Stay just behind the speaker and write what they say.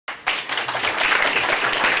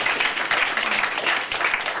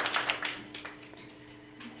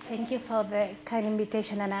Thank you for the kind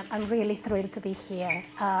invitation, and I'm really thrilled to be here.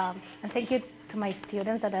 And thank you to my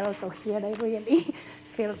students that are also here. I really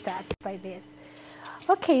feel touched by this.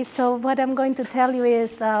 Okay, so what I'm going to tell you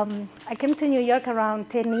is I came to New York around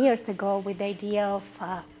 10 years ago with the idea of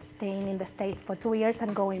staying in the States for 2 years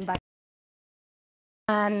and going back.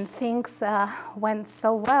 And things went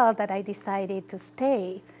so well that I decided to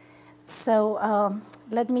stay. So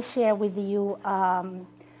let me share with you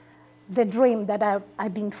the dream that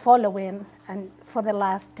I've been following and for the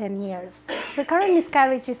last 10 years. Recurrent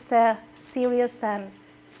miscarriage is a serious and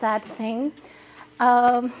sad thing.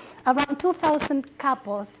 Around 2,000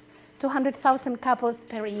 couples, 200,000 couples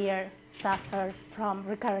per year suffer from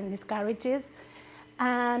recurrent miscarriages.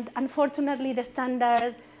 And unfortunately, the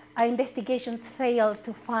standard investigations fail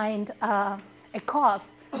to find a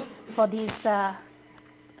cause for these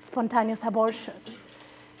spontaneous abortions.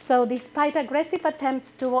 So despite aggressive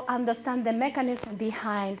attempts to understand the mechanism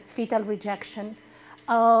behind fetal rejection,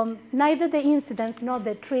 neither the incidence nor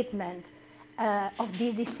the treatment of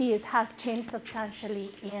this disease has changed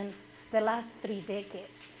substantially in the last 3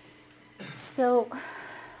 decades. So,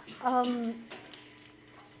 oh,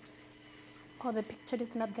 the picture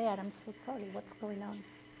is not there. I'm so sorry. What's going on?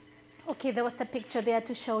 Okay, there was a picture there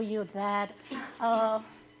to show you that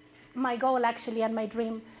my goal actually and my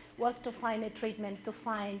dream was to find a treatment, to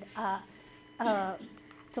find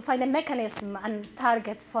a mechanism and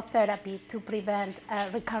targets for therapy to prevent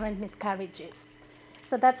recurrent miscarriages.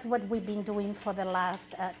 So that's what we've been doing for the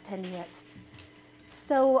last 10 years.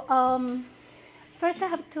 So first I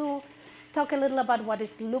have to talk a little about what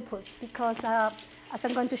is lupus, because as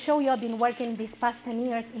I'm going to show you, I've been working these past 10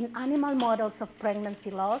 years in animal models of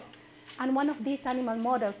pregnancy loss. And one of these animal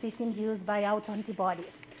models is induced by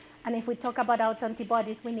autoantibodies. And if we talk about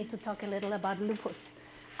autoantibodies, we need to talk a little about lupus.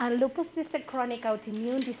 And lupus is a chronic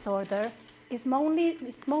autoimmune disorder. It's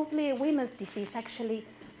mostly a women's disease. Actually,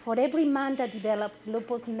 for every man that develops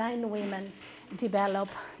lupus, 9 women develop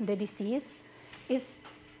the disease. It's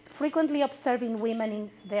frequently observed in women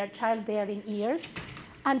in their childbearing years.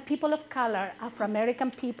 And people of color,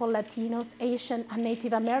 Afro-American people, Latinos, Asian, and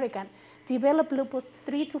Native American, develop lupus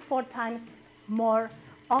 3 to 4 times more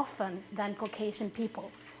often than Caucasian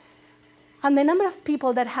people. And the number of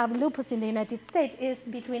people that have lupus in the United States is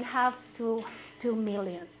between 1/2 to 2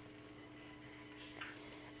 million.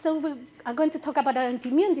 So we are going to talk about our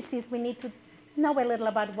autoimmune disease. We need to know a little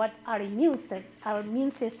about what our immune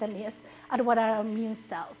system is and what are our immune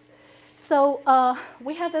cells. So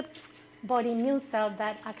we have a body immune cell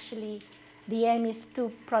that actually the aim is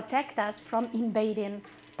to protect us from invading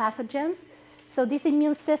pathogens. So this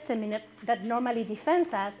immune system that normally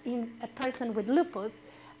defends us in a person with lupus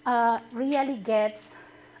really gets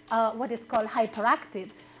what is called hyperactive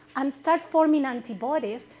and start forming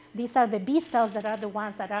antibodies. These are the B cells that are the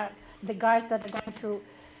ones that are the guards that are going to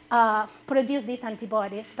produce these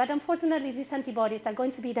antibodies. But unfortunately, these antibodies are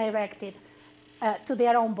going to be directed to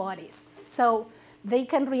their own bodies. So they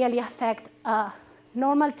can really affect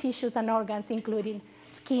normal tissues and organs, including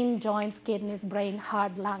skin, joints, kidneys, brain,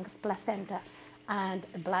 heart, lungs, placenta, and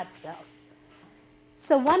blood cells.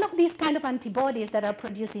 So one of these kind of antibodies that are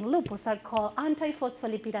produced in lupus are called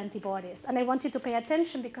antiphospholipid antibodies. And I want you to pay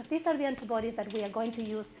attention because these are the antibodies that we are going to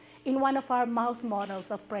use in one of our mouse models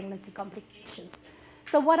of pregnancy complications.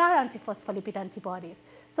 So what are antiphospholipid antibodies?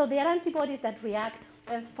 So they are antibodies that react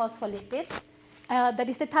with phospholipids. That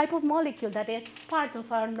is a type of molecule that is part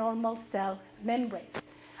of our normal cell membranes.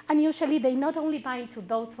 And usually they not only bind to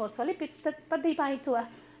those phospholipids, but they bind to a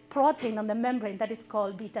protein on the membrane that is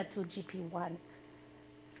called beta-2-GP1.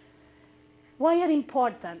 Why are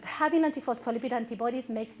important? Having antiphospholipid antibodies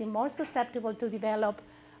makes you more susceptible to develop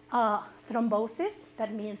thrombosis,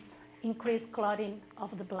 that means increased clotting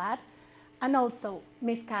of the blood, and also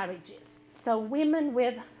miscarriages. So women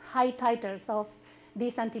with high titers of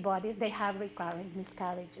these antibodies, they have recurrent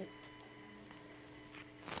miscarriages.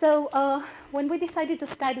 So when we decided to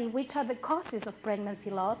study which are the causes of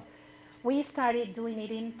pregnancy loss, we started doing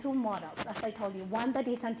it in 2 models, as I told you. One that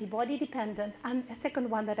is antibody dependent, and a second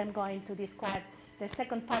one that I'm going to describe, the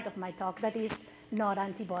second part of my talk, that is not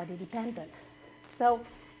antibody dependent. So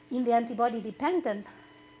in the antibody dependent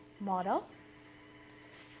model,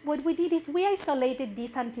 what we did is we isolated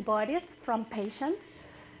these antibodies from patients.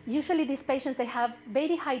 Usually these patients, they have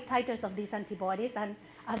very high titers of these antibodies, and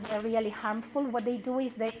as they're really harmful, what they do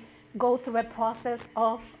is they go through a process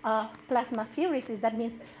of plasmapheresis. That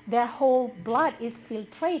means their whole blood is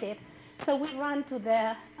filtrated. So we run to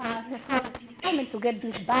the nephrology department to get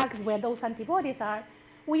these bags where those antibodies are.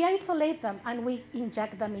 We isolate them, and we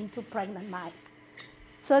inject them into pregnant mice.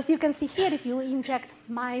 So as you can see here, if you inject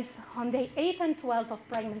mice on day 8 and 12 of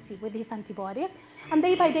pregnancy with these antibodies, and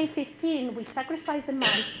by day 15, we sacrifice the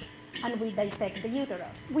mice and we dissect the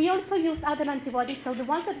uterus. We also use other antibodies. So the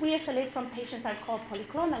ones that we isolate from patients are called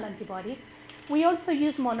polyclonal antibodies. We also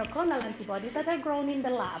use monoclonal antibodies that are grown in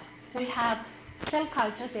the lab. We have cell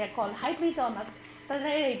cultures, they are called hybridomas, that are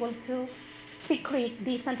able to secrete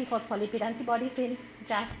these antiphospholipid antibodies in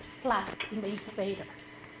just flask in the incubator.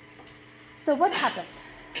 So what happened?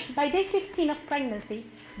 By day 15 of pregnancy,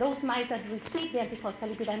 those mice that receive the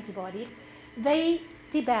antiphospholipid antibodies, they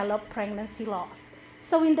develop pregnancy loss.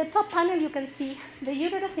 So in the top panel, you can see the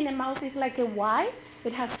uterus in a mouse is like a Y.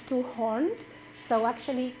 It has 2 horns. So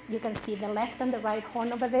actually, you can see the left and the right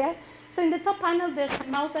horn over there. So in the top panel, there's a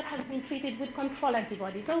mouse that has been treated with control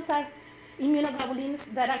antibodies. Those are immunoglobulins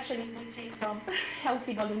that actually we take from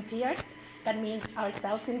healthy volunteers. That means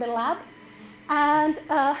ourselves in the lab. And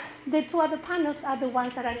the 2 other panels are the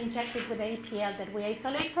ones that are injected with APL that we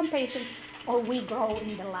isolate from patients or we grow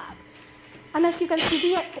in the lab. And as you can see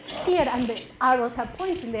here, and the arrows are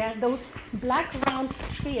pointing there, those black round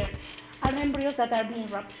spheres are embryos that are being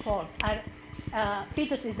reabsorbed, are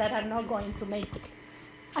fetuses that are not going to make it.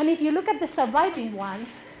 And if you look at the surviving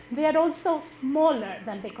ones, they are also smaller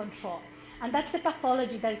than the control. And that's a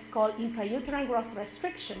pathology that is called intrauterine growth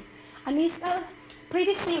restriction. And it's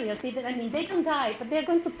pretty serious. I mean, they don't die, but they're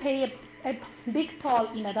going to pay a big toll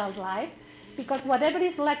in adult life because whatever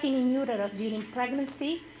is lacking in uterus during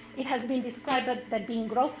pregnancy, it has been described that being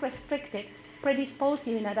growth restricted predisposes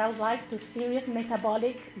you in adult life to serious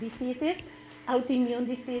metabolic diseases, autoimmune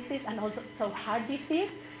diseases, and also heart disease.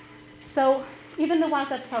 So even the ones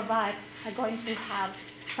that survive are going to have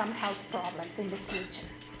some health problems in the future.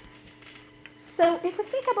 So if we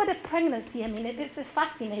think about a pregnancy, I mean, it is a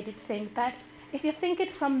fascinating thing, but if you think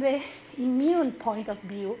it from the immune point of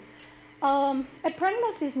view, a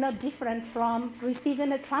pregnancy is not different from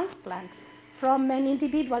receiving a transplant from an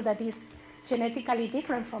individual that is genetically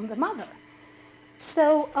different from the mother.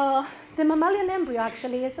 So the mammalian embryo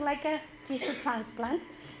actually is like a tissue transplant,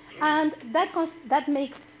 and that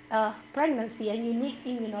makes pregnancy a unique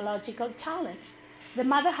immunological challenge. The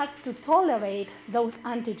mother has to tolerate those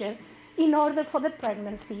antigens in order for the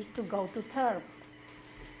pregnancy to go to term.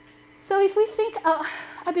 So if we think,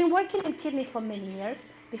 I've been working in kidney for many years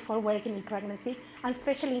before working in pregnancy, and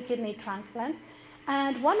especially in kidney transplants.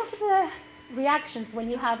 And one of the reactions when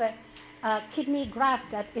you have a kidney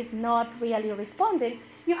graft that is not really responding,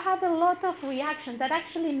 you have a lot of reactions that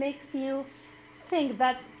actually makes you think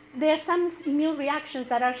that there are some immune reactions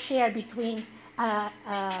that are shared between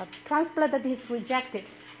a transplant that is rejected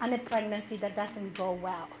and a pregnancy that doesn't go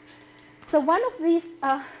well. So one of these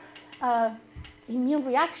immune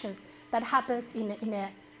reactions that happens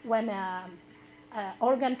when an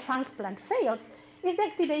organ transplant fails is the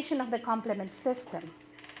activation of the complement system.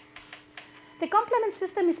 The complement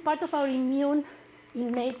system is part of our immune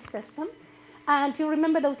innate system. And you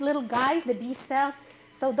remember those little guys, the B cells?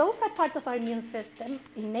 So those are part of our immune system,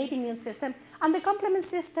 innate immune system. And the complement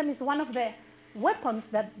system is one of the weapons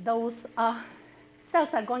that those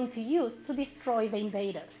cells are going to use to destroy the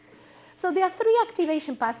invaders. So there are 3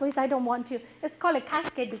 activation pathways. I don't want to, it's called a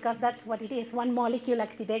cascade because that's what it is. One molecule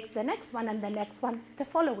activates the next one and the next one, the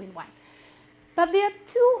following one. But there are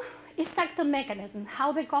 2 effector mechanisms,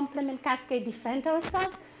 how the complement cascade defends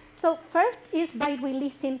ourselves. So first is by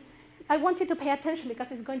releasing, I want you to pay attention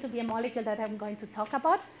because it's going to be a molecule that I'm going to talk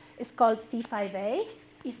about. It's called C5a.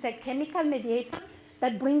 It's a chemical mediator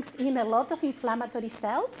that brings in a lot of inflammatory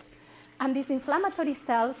cells. And these inflammatory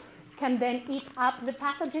cells can then eat up the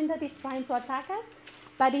pathogen that is trying to attack us.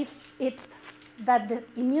 But if it's that the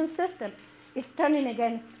immune system is turning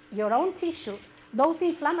against your own tissue, those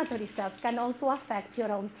inflammatory cells can also affect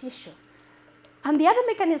your own tissue. And the other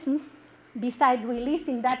mechanism, besides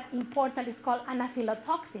releasing that important, is called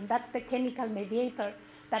anaphylotoxin. That's the chemical mediator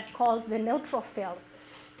that calls the neutrophils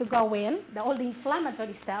to go in, all the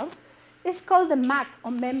inflammatory cells. It's called the MAC,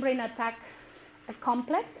 or membrane attack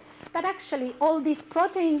complex, that actually all these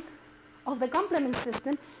proteins of the complement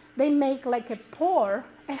system, they make like a pore,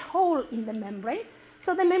 a hole in the membrane.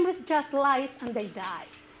 So the membrane just lies and they die.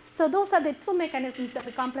 So those are the 2 mechanisms that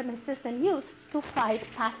the complement system uses to fight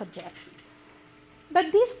pathogens.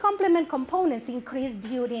 But these complement components increase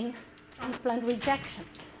during transplant rejection.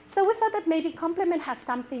 So we thought that maybe complement has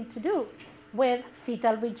something to do with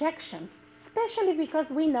fetal rejection, especially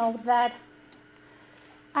because we know that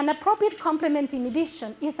an appropriate complement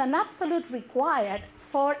inhibition is an absolute required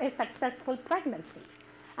for a successful pregnancy.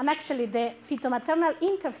 And actually, the feto-maternal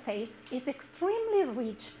interface is extremely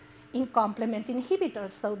rich in complement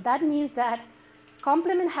inhibitors. So that means that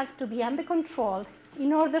complement has to be under control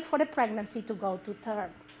in order for the pregnancy to go to term.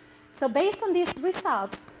 So based on these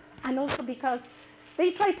results, and also because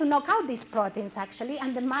they tried to knock out these proteins, actually,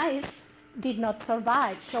 and the mice did not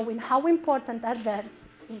survive, showing how important are they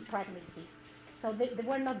in pregnancy. So they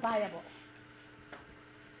were not viable.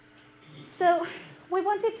 So we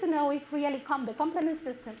wanted to know if really the complement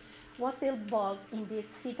system was involved in this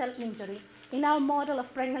fetal injury in our model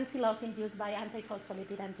of pregnancy loss induced by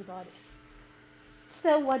antiphospholipid antibodies.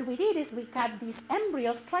 So what we did is we cut these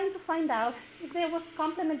embryos trying to find out if there was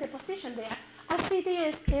complement deposition there, as it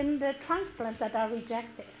is in the transplants that are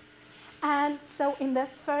rejected. And so in the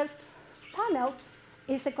first panel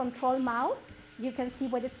is a control mouse. You can see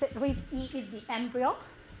what it reads E is the embryo.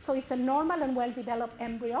 So it's a normal and well-developed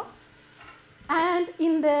embryo. And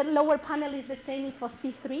in the lower panel is the same for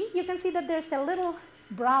C3. You can see that there's a little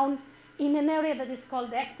brown in an area that is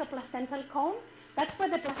called the ectoplacental cone. That's where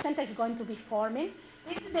the placenta is going to be forming.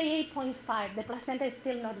 This is day 8.5. The placenta is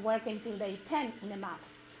still not working until day 10 in a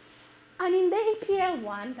mouse. And in the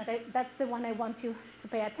APL1, that's the one I want you to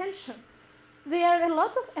pay attention, there are a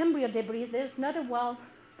lot of embryo debris. There's not a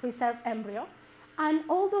well-preserved embryo. And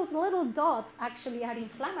all those little dots actually are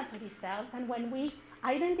inflammatory cells. And when we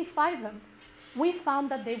identify them, we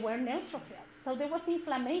found that they were neutrophils. So there was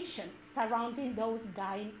inflammation surrounding those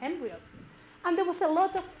dying embryos. And there was a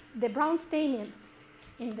lot of the brown staining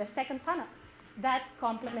in the second panel. That's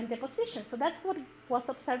complement deposition. So that's what was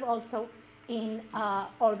observed also in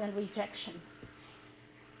organ rejection.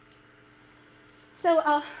 So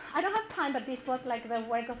I don't have time, but this was like the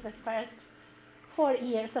work of the first 4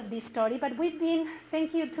 years of this story. But we've been,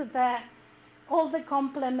 thank you to all the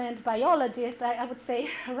complement biologists, I would say,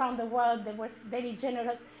 around the world, they were very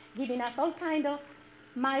generous, giving us all kind of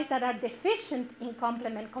mice that are deficient in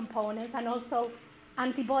complement components, and also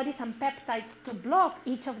antibodies and peptides to block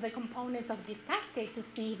each of the components of this cascade to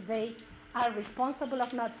see if they are responsible or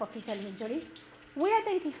not for fetal injury. We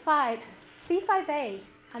identified C5a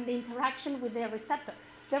and the interaction with the receptor.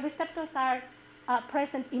 The receptors are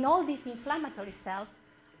present in all these inflammatory cells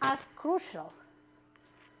as crucial.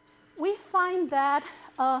 We find that,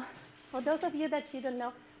 for those of you that you don't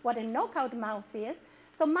know what a knockout mouse is,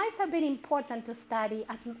 so mice are very important to study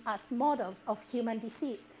as models of human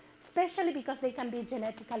disease, especially because they can be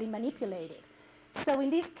genetically manipulated. So in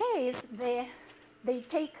this case, they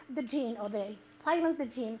take the gene, or they silence the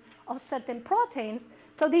gene of certain proteins,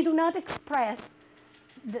 so they do not express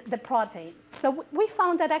the protein. So we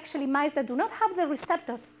found that actually mice that do not have the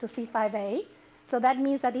receptors to C5a, so that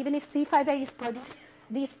means that even if C5a is produced,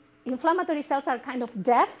 these inflammatory cells are kind of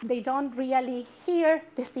deaf. They don't really hear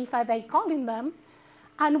the C5a calling them.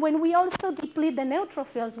 And when we also deplete the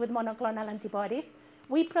neutrophils with monoclonal antibodies,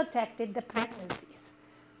 we protected the pregnancies.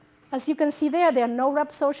 As you can see there are no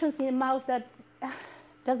reabsorptions in a mouse that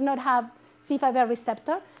does not have C5a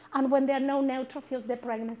receptor. And when there are no neutrophils, the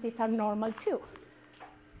pregnancies are normal too.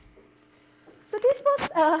 So this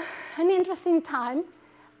was an interesting time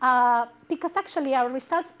because actually our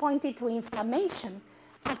results pointed to inflammation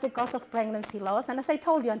as the cause of pregnancy loss. And as I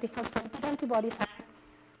told you, antiphospholipid antibodies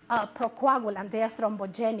are procoagulant, they are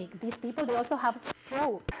thrombogenic. These people, they also have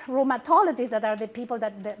stroke. Rheumatologists, that are the people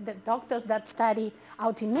that the doctors that study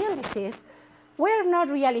autoimmune disease, were not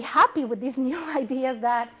really happy with these new ideas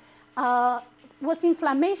that was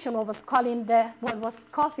inflammation what was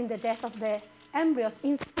causing the death of the embryos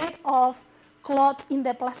instead of clots in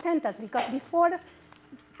the placentas, because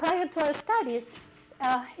prior to our studies,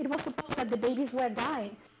 it was supposed that the babies were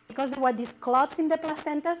dying because there were these clots in the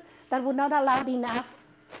placentas that would not allow enough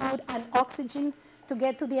food and oxygen to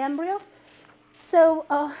get to the embryos. So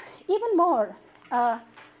even more,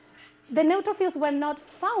 the neutrophils were not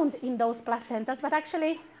found in those placentas, but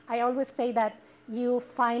actually, I always say that you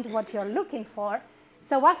find what you're looking for.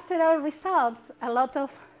 So after our results, a lot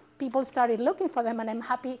of people started looking for them, and I'm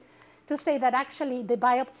happy to say that actually the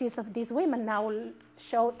biopsies of these women now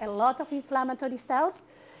show a lot of inflammatory cells.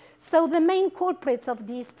 So the main culprits of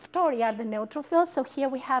this story are the neutrophils. So here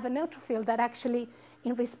we have a neutrophil that actually,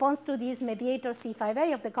 in response to this mediator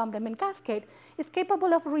C5a of the complement cascade, is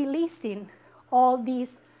capable of releasing all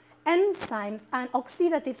these enzymes and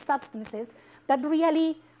oxidative substances that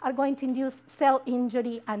really are going to induce cell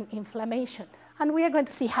injury and inflammation. And we are going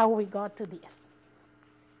to see how we got to this.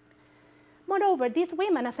 Moreover, these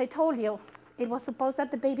women, as I told you, it was supposed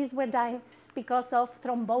that the babies were dying because of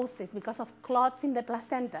thrombosis, because of clots in the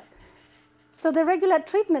placenta. So the regular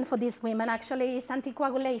treatment for these women actually is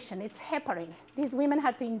anticoagulation. It's heparin. These women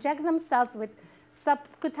had to inject themselves with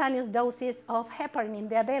subcutaneous doses of heparin in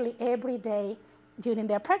their belly every day during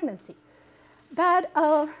their pregnancy. But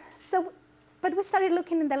we started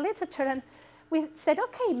looking in the literature, and we said,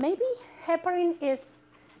 okay, maybe heparin is,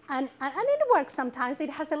 and it works sometimes. It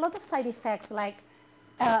has a lot of side effects like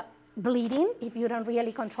bleeding if you don't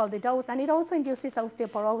really control the dose, and it also induces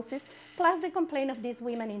osteoporosis, plus the complaint of these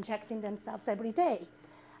women injecting themselves every day.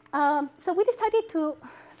 So we decided to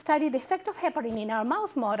study the effect of heparin in our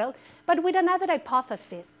mouse model, but with another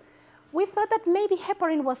hypothesis. We thought that maybe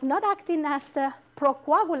heparin was not acting as a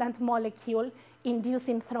procoagulant molecule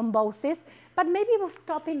inducing thrombosis, but maybe it was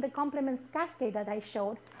stopping the complement cascade that I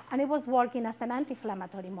showed, and it was working as an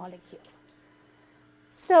anti-inflammatory molecule.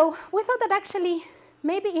 So we thought that actually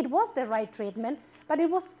maybe it was the right treatment, but it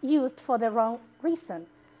was used for the wrong reason.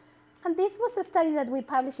 And this was a study that we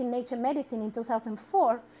published in Nature Medicine in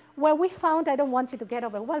 2004, where we found, I don't want you to get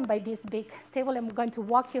overwhelmed by this big table, I'm going to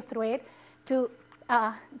walk you through it to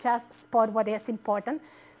just spot what is important.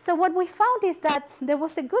 So what we found is that there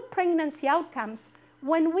was a good pregnancy outcomes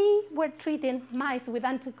when we were treating mice with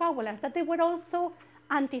anticoagulants, that they were also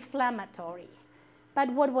anti-inflammatory. But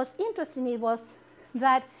what was interesting was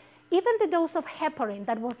that even the dose of heparin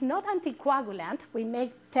that was not anticoagulant, we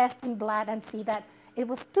make tests in blood and see that it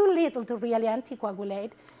was too little to really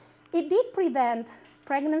anticoagulate, it did prevent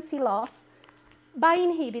pregnancy loss by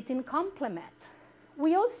inhibiting complement.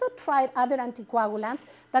 We also tried other anticoagulants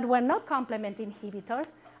that were not complement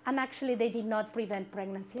inhibitors, and actually they did not prevent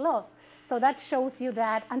pregnancy loss. So that shows you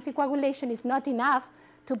that anticoagulation is not enough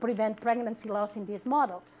to prevent pregnancy loss in this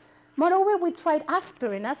model. Moreover, we tried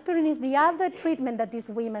aspirin. Aspirin is the other treatment that these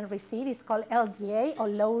women receive. It's called LDA, or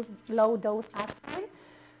low-dose aspirin.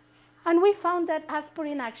 And we found that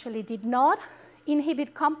aspirin actually did not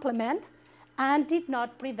inhibit complement and did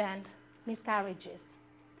not prevent miscarriages.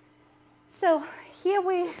 So here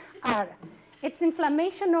we are. It's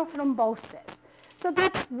inflammation or thrombosis. So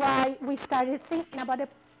that's why we started thinking about a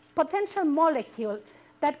potential molecule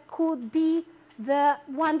that could be the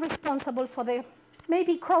one responsible for the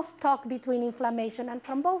maybe crosstalk between inflammation and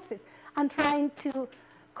thrombosis, and trying to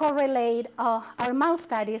correlate our mouse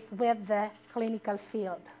studies with the clinical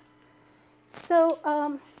field. So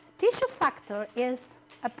tissue factor is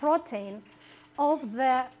a protein of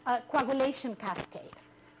the coagulation cascade.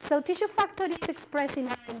 So tissue factor is expressed in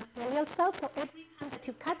our endothelial cells. So every time that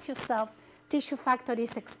you cut yourself, tissue factor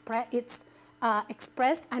is expressed,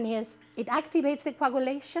 and it activates the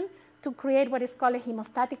coagulation to create what is called a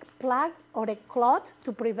hemostatic plug or a clot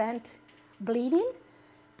to prevent bleeding.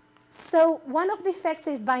 So one of the effects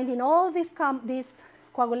is binding all these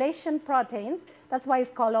coagulation proteins. That's why it's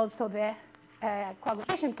called also the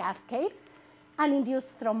coagulation cascade, and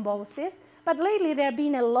induce thrombosis. But lately, there have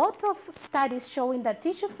been a lot of studies showing that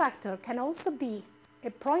tissue factor can also be a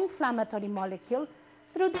pro-inflammatory molecule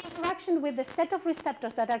through the interaction with a set of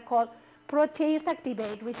receptors that are called protease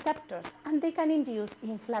activate receptors, and they can induce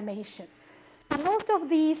inflammation. And most of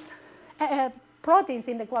these proteins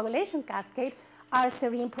in the coagulation cascade are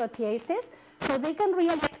serine proteases, so they can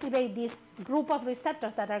really activate this group of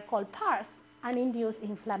receptors that are called PARs and induce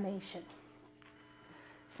inflammation.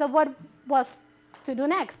 So what was to do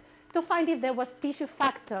next? To find if there was tissue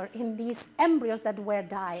factor in these embryos that were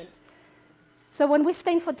dying. So when we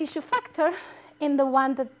stain for tissue factor, in the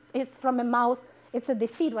one that is from a mouse, it's a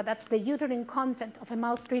decidua, that's the uterine content of a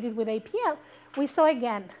mouse treated with APL, we saw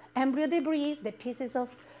again embryo debris, the pieces of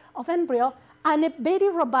embryo, and a very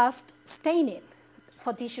robust staining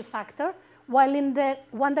for tissue factor, while in the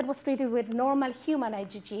one that was treated with normal human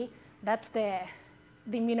IgG, that's the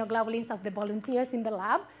immunoglobulins of the volunteers in the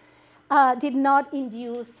lab, did not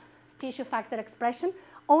induce tissue factor expression,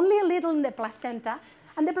 only a little in the placenta.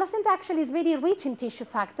 And the placenta actually is very rich in tissue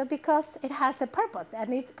factor because it has a purpose,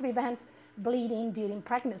 and it prevents bleeding during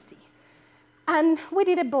pregnancy. And we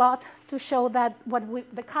did a blot to show that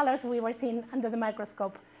the colors we were seeing under the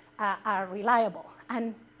microscope are reliable.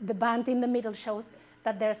 And the band in the middle shows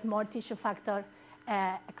that there's more tissue factor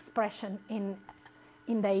expression in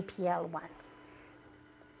the APL1.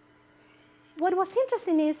 What was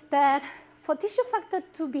interesting is that for tissue factor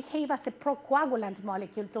to behave as a procoagulant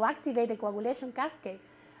molecule to activate the coagulation cascade,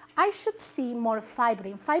 I should see more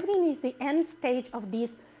fibrin. Fibrin is the end stage of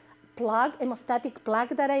this plug, hemostatic plug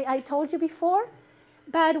that I told you before,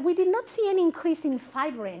 but we did not see any increase in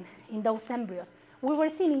fibrin in those embryos. We were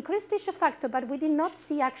seeing increased tissue factor, but we did not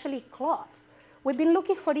see actually clots. We've been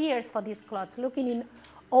looking for years for these clots, looking in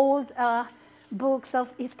old books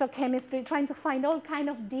of histochemistry, trying to find all kind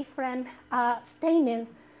of different stainings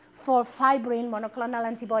for fibrin monoclonal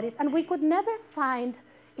antibodies, and we could never find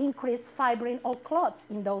increased fibrin or clots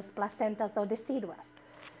in those placentas or deciduas.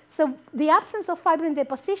 So the absence of fibrin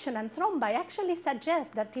deposition and thrombi actually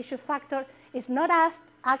suggests that tissue factor is not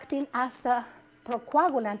acting as a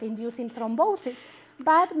procoagulant inducing thrombosis,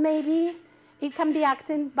 but maybe it can be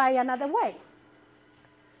acting by another way.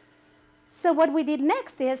 So what we did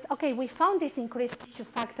next is, okay, we found this increased tissue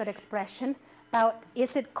factor expression. Now,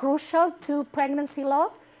 is it crucial to pregnancy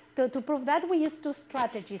loss? To prove that, we used two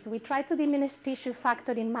strategies. We tried to diminish tissue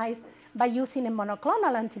factor in mice by using a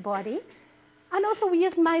monoclonal antibody. And also, we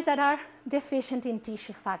use mice that are deficient in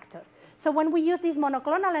tissue factor. So when we use this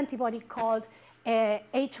monoclonal antibody called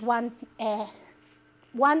H1,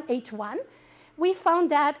 1H1, we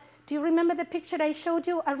found that, do you remember the picture I showed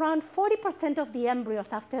you? Around 40% of the embryos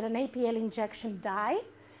after an APL injection die.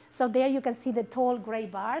 So there you can see the tall gray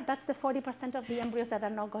bar. That's the 40% of the embryos that are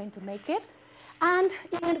not going to make it. And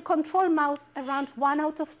in a control mouse, around 1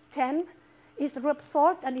 out of 10 is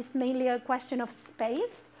reabsorbed, and it's mainly a question of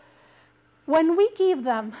space. When we give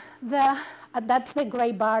them that's the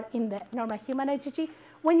gray bar in the normal human IgG,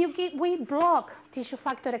 when we block tissue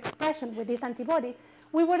factor expression with this antibody,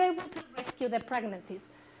 we were able to rescue the pregnancies.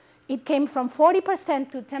 It came from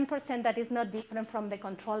 40% to 10% that is not different from the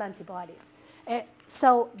control antibodies.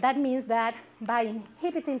 So that means that by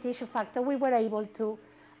inhibiting tissue factor, we were able to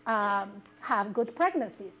have good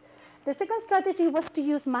pregnancies. The second strategy was to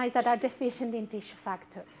use mice that are deficient in tissue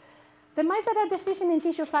factor. The mice that are deficient in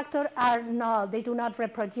tissue factor are null. They do not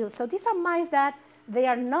reproduce. So these are mice that they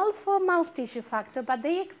are null for mouse tissue factor, but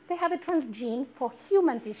they have a transgene for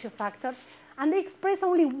human tissue factor, and they express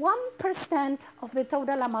only 1% of the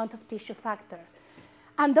total amount of tissue factor.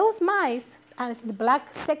 And those mice, as the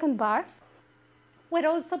black second bar, were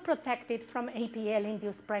also protected from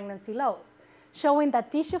APL-induced pregnancy loss, showing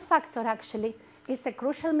that tissue factor actually is a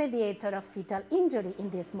crucial mediator of fetal injury in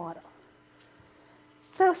this model.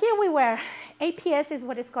 So here we were. APS is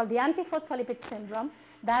what is called the antiphospholipid syndrome.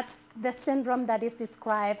 That's the syndrome that is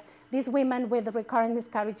described. These women with recurrent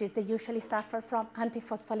miscarriages, they usually suffer from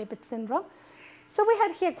antiphospholipid syndrome. So we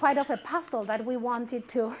had here quite of a puzzle that we wanted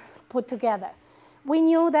to put together. We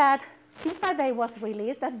knew that C5a was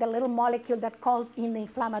released, that the little molecule that calls in the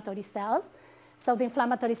inflammatory cells. So the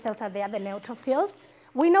inflammatory cells are there, the neutrophils.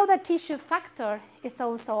 We know that tissue factor is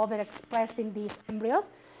also overexpressed in these embryos.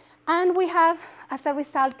 And we have, as a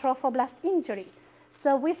result, trophoblast injury.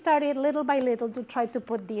 So we started little by little to try to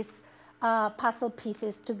put these puzzle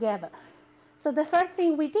pieces together. So the first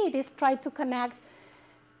thing we did is try to connect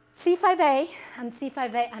C5a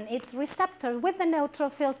and its receptor with the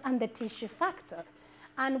neutrophils and the tissue factor.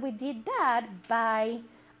 And we did that by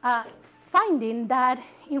finding that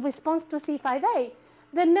in response to C5a,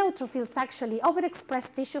 the neutrophils actually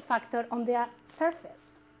overexpress tissue factor on their surface.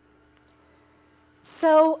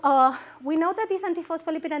 So we know that these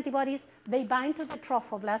antiphospholipid antibodies, they bind to the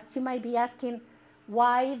trophoblast. You might be asking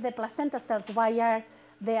why the placenta cells, why are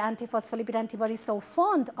the antiphospholipid antibodies so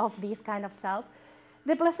fond of these kind of cells?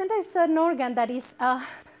 The placenta is an organ that is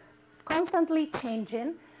constantly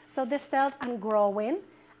changing. So the cells are growing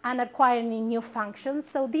and acquiring new functions.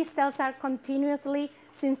 So these cells are continuously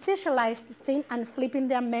syncytializing and flipping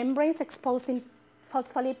their membranes, exposing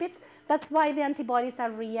phospholipids. That's why the antibodies are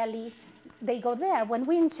really, they go there. When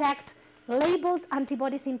we inject labeled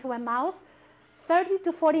antibodies into a mouse, 30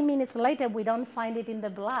 to 40 minutes later, we don't find it in the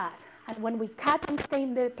blood. And when we cut and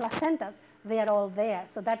stain the placentas, they are all there.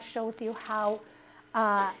 So that shows you how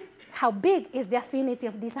big is the affinity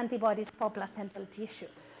of these antibodies for placental tissue.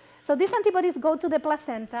 So these antibodies go to the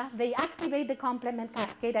placenta. They activate the complement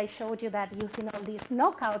cascade. I showed you that using all these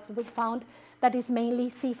knockouts, we found that is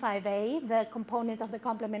mainly C5a, the component of the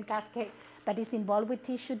complement cascade that is involved with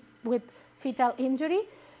tissue, with fetal injury.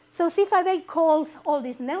 So C5a calls all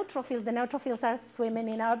these neutrophils. The neutrophils are swimming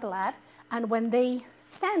in our blood. And when they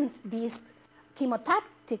sense this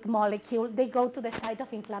chemotactic molecule, they go to the site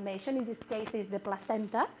of inflammation. In this case, is the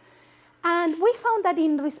placenta. And we found that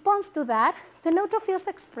in response to that, the neutrophils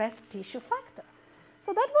express tissue factor.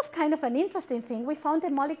 So that was kind of an interesting thing. We found a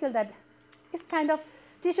molecule that is kind of,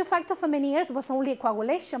 tissue factor for many years was only a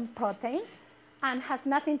coagulation protein and has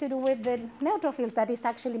nothing to do with the neutrophils. That is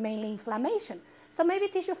actually mainly inflammation. So maybe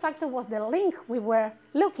tissue factor was the link we were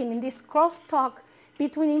looking in this crosstalk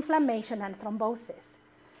between inflammation and thrombosis.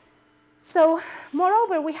 So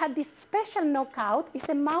moreover, we had this special knockout. It's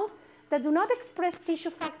a mouse that do not express tissue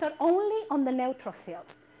factor only on the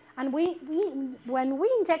neutrophils. And when we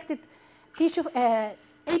injected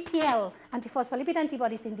APL, antiphospholipid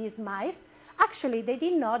antibodies in these mice, actually they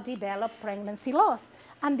did not develop pregnancy loss.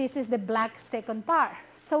 And this is the black second bar.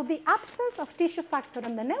 So the absence of tissue factor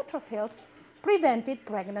on the neutrophils prevented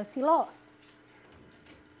pregnancy loss.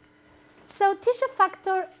 So tissue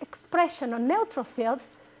factor expression on neutrophils,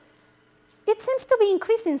 it seems to be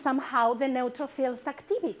increasing somehow the neutrophils'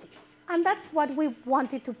 activity. And that's what we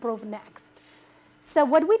wanted to prove next. So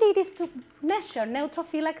what we did is to measure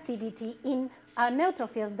neutrophil activity in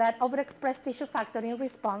neutrophils that overexpress tissue factor in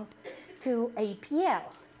response to APL.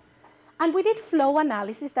 And we did flow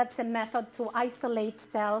analysis. That's a method to isolate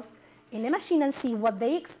cells in a machine and see what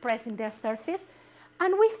they express in their surface.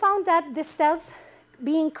 And we found that the cells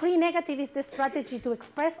being Cre negative is the strategy to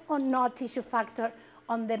express or not tissue factor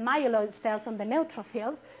on the myeloid cells, on the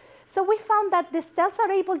neutrophils. So we found that the cells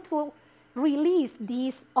are able to release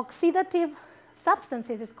these oxidative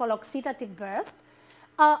substances, it's called oxidative burst,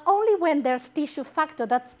 only when there's tissue factor.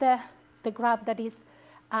 That's the graph that is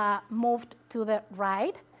moved to the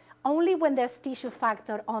right. Only when there's tissue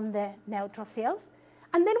factor on the neutrophils.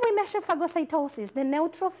 And then we measure phagocytosis. The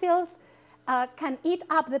neutrophils can eat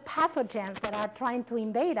up the pathogens that are trying to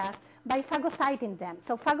invade us by phagocyting them.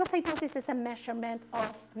 So phagocytosis is a measurement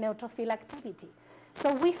of neutrophil activity.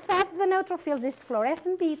 So we fed the neutrophils these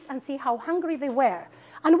fluorescent beads and see how hungry they were.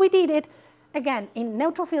 And we did it, again, in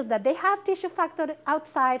neutrophils that they have tissue factor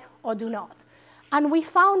outside or do not. And we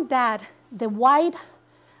found that the wide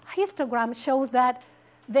histogram shows that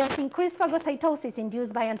there's increased phagocytosis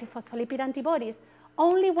induced by antiphospholipid antibodies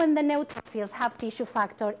only when the neutrophils have tissue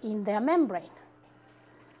factor in their membrane.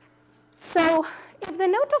 So if the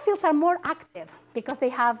neutrophils are more active because they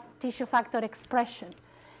have tissue factor expression,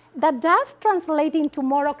 that does translate into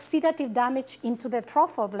more oxidative damage into the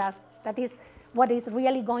trophoblast. That is what is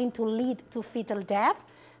really going to lead to fetal death.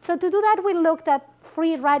 So to do that, we looked at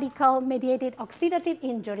free radical-mediated oxidative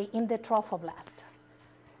injury in the trophoblast.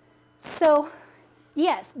 So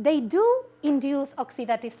yes, they do induce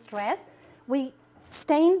oxidative stress. We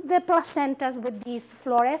stained the placentas with this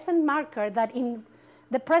fluorescent marker that in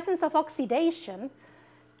the presence of oxidation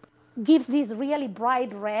gives this really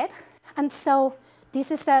bright red. And so this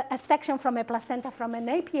is a section from a placenta from an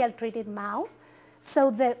APL-treated mouse. So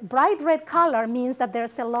the bright red color means that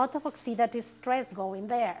there's a lot of oxidative stress going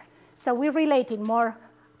there. So we related more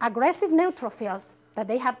aggressive neutrophils, that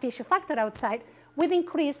they have tissue factor outside, with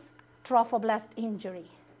increased trophoblast injury.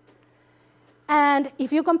 And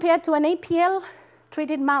if you compare to an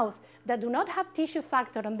APL-treated mouse that do not have tissue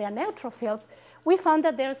factor on their neutrophils, we found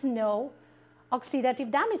that there's no oxidative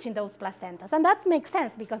damage in those placentas. And that makes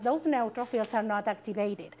sense because those neutrophils are not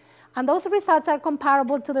activated. And those results are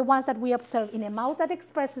comparable to the ones that we observe in a mouse that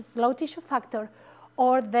expresses low tissue factor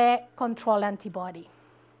or the control antibody.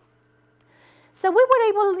 So we were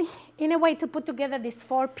able, in a way, to put together these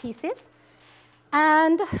 4 pieces.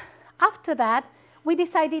 And after that, we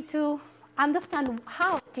decided to understand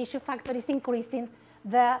how tissue factor is increasing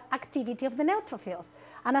the activity of the neutrophils.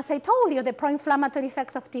 And as I told you, the pro-inflammatory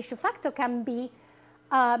effects of tissue factor can be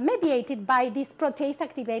mediated by these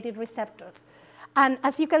protease-activated receptors. And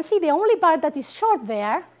as you can see, the only bar that is short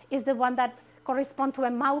there is the one that corresponds to a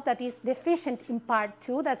mouse that is deficient in part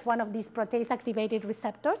 2. That's one of these protease-activated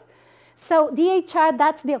receptors. So DHR,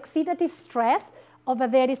 that's the oxidative stress. Over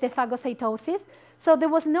there is the phagocytosis. So there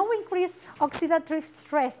was no increased oxidative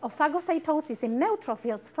stress or phagocytosis in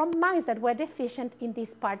neutrophils from mice that were deficient in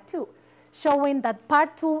this part 2, showing that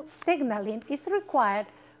part 2 signaling is required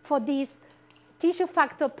for these tissue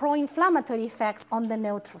factor pro-inflammatory effects on the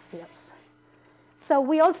neutrophils. So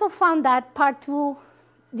we also found that part 2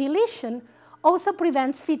 deletion also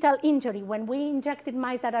prevents fetal injury. When we injected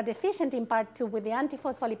mice that are deficient in part 2 with the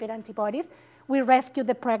antiphospholipid antibodies, we rescued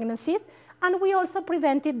the pregnancies, and we also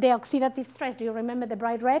prevented the oxidative stress. Do you remember the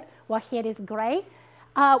bright red? Well, here is gray.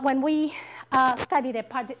 When we studied a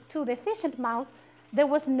part 2 deficient mouse, there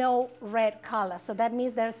was no red color. So that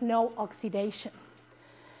means there's no oxidation.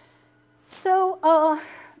 So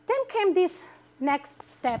then came this next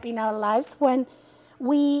step in our lives when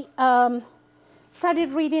we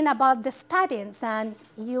started reading about the statins. And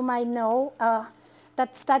you might know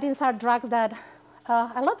that statins are drugs that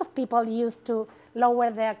a lot of people use to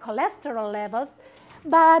lower their cholesterol levels.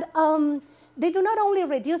 But they do not only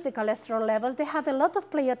reduce the cholesterol levels, they have a lot of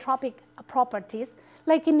pleiotropic properties,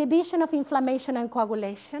 like inhibition of inflammation and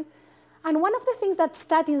coagulation. And one of the things that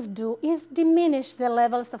statins do is diminish the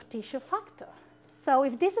levels of tissue factor. So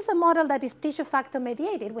if this is a model that is tissue factor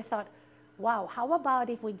mediated, we thought, wow, how about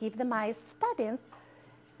if we give the mice statins?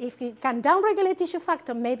 If we can downregulate tissue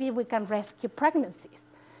factor, maybe we can rescue pregnancies.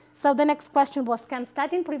 So the next question was, can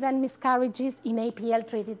statin prevent miscarriages in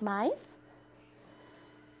APL-treated mice?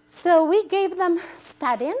 So we gave them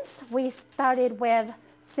statins. We started with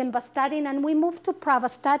simvastatin, and we moved to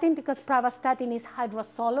pravastatin because pravastatin is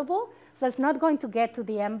hydrosoluble, so it's not going to get to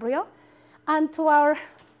the embryo. And to our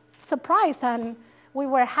surprise, and we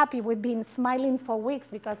were happy, we've been smiling for weeks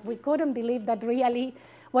because we couldn't believe that really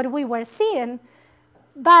what we were seeing.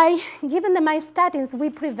 By giving the mice statins, we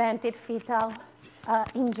prevented fetal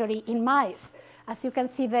injury in mice. As you can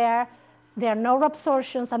see there are no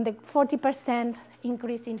reabsorptions, and the 40%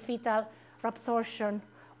 increase in fetal reabsorption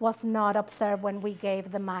was not observed when we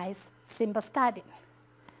gave the mice simvastatin.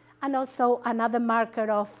 And also another marker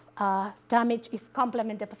of damage is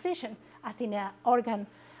complement deposition, as in an organ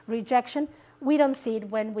rejection. We don't see it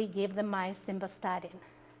when we give the mice simvastatin.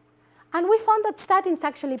 And we found that statins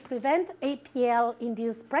actually prevent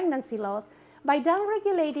APL-induced pregnancy loss by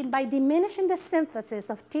downregulating, by diminishing the synthesis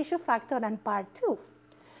of tissue factor and PAR2.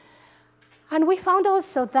 And we found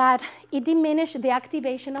also that it diminished the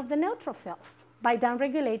activation of the neutrophils by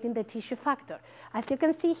downregulating the tissue factor. As you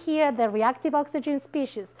can see here, the reactive oxygen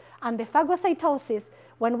species and the phagocytosis,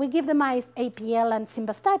 when we give the mice APL and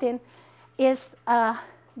simvastatin, is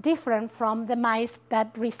different from the mice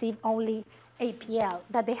that receive only APL,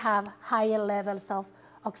 that they have higher levels of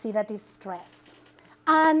oxidative stress.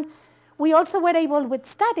 And we also were able with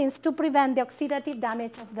statins to prevent the oxidative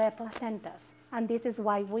damage of the placentas. And this is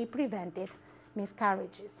why we prevented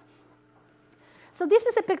miscarriages. So this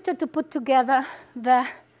is a picture to put together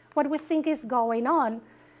what we think is going on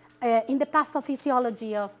in the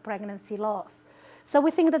pathophysiology of pregnancy loss. So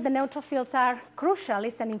we think that the neutrophils are crucial.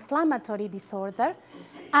 It's an inflammatory disorder.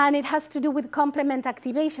 And it has to do with complement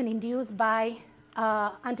activation induced by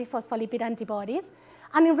antiphospholipid antibodies.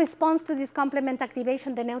 And in response to this complement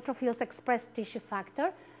activation, the neutrophils express tissue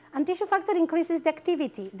factor. And tissue factor increases the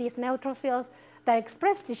activity. These neutrophils that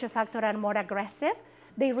express tissue factor are more aggressive.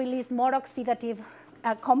 They release more oxidative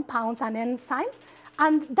compounds and enzymes.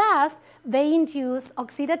 And thus, they induce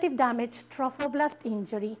oxidative damage, trophoblast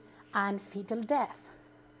injury, and fetal death.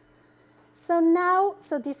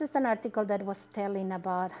 So this is an article that was telling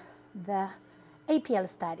about the APL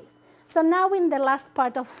studies. So now in the last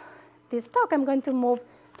part of this talk, I'm going to move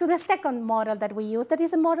to the second model that we use. That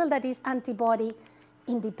is a model that is antibody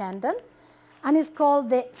independent. And it's called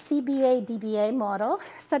the CBA-DBA model.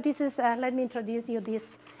 So this is, let me introduce you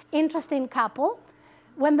this interesting couple.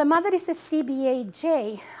 When the mother is a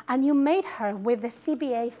CBAJ and you mate her with the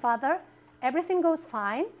CBA father, everything goes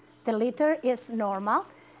fine. The litter is normal.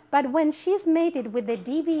 But when she's mated with the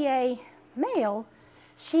DBA male,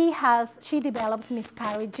 she develops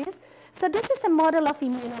miscarriages. So this is a model of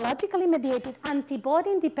immunologically mediated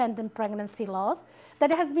antibody-independent pregnancy loss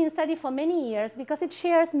that has been studied for many years because it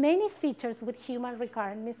shares many features with human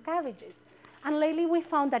recurrent miscarriages. And lately we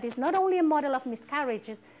found that it's not only a model of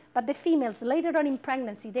miscarriages, but the females later on in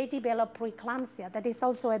pregnancy, they develop preeclampsia. That is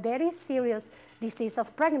also a very serious disease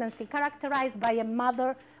of pregnancy characterized by a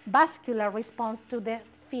mother vascular response to the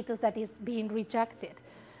fetus that is being rejected.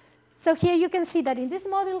 So here you can see that in this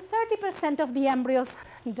model, 30% of the embryos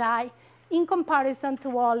die in comparison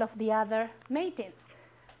to all of the other matings.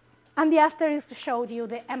 And the asterisk showed you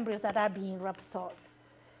the embryos that are being reabsorbed.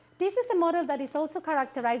 This is a model that is also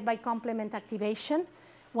characterized by complement activation.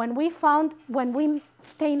 When we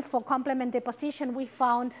stained for complement deposition, we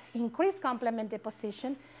found increased complement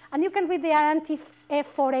deposition. And you can read the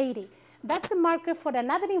anti-F480. That's a marker for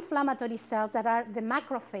another inflammatory cells that are the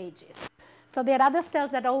macrophages. So there are other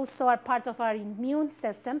cells that also are part of our immune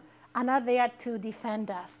system and are there to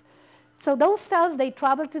defend us. So those cells, they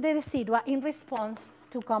travel to the decidua in response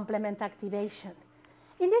to complement activation.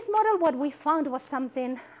 In this model, what we found was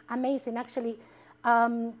something amazing. Actually,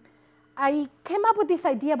 I came up with this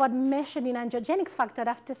idea about measuring angiogenic factor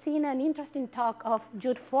after seeing an interesting talk of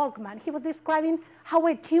Jude Folkman. He was describing how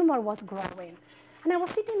a tumor was growing. And I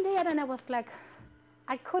was sitting there and I was like,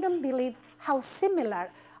 I couldn't believe how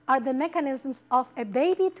similar are the mechanisms of a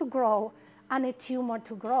baby to grow and a tumor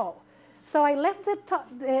to grow. So I left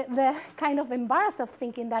the kind of embarrassed of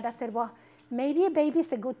thinking that. I said, well, maybe a baby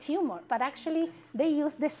is a good tumor, but actually they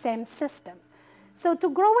use the same systems. So to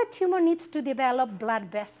grow a tumor needs to develop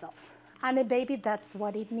blood vessels, and a baby, that's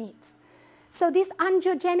what it needs. So this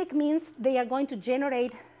angiogenic means they are going to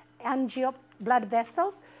generate blood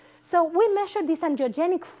vessels. So we measured these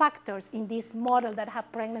angiogenic factors in this model that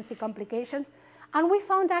have pregnancy complications, and we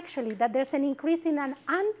found actually that there's an increase in an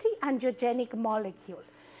anti-angiogenic molecule.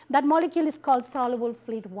 That molecule is called soluble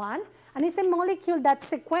FLT1, and it's a molecule that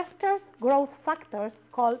sequesters growth factors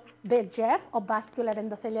called VEGF, or vascular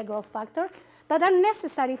endothelial growth factor, that are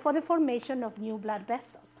necessary for the formation of new blood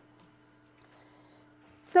vessels.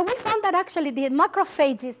 So we found that actually the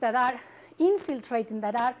macrophages that are infiltrating,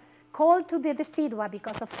 that are called to the decidua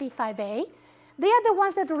because of C5a, they are the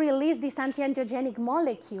ones that release these anti-angiogenic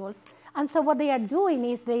molecules. And so what they are doing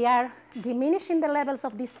is they are diminishing the levels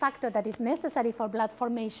of this factor that is necessary for blood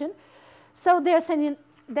formation. So there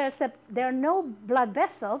are no blood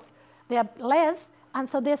vessels, they are less, and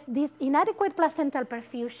so there's this inadequate placental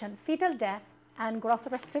perfusion, fetal death, and growth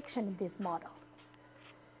restriction in this model.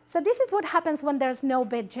 So this is what happens when there's no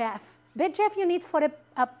VEGF. VEGF you need for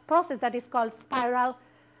a process that is called spiral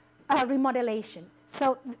remodelation.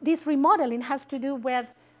 So this remodeling has to do with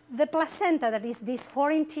the placenta, that is this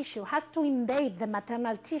foreign tissue, has to invade the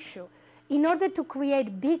maternal tissue in order to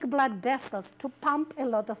create big blood vessels to pump a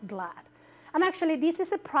lot of blood. And actually, this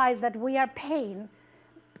is a price that we are paying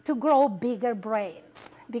to grow bigger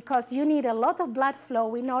brains, because you need a lot of blood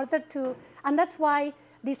flow in order to, and that's why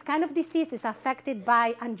this kind of disease is affected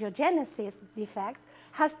by angiogenesis defects,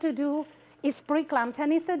 has to do, is preeclampsia,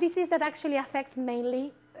 and it's a disease that actually affects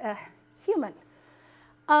mainly human.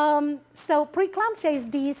 So preeclampsia is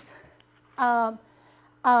this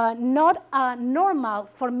not a normal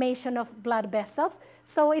formation of blood vessels,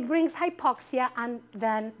 so it brings hypoxia, and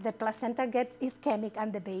then the placenta gets ischemic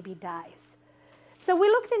and the baby dies. So we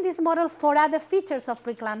looked in this model for other features of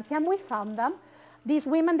preeclampsia, and we found them. These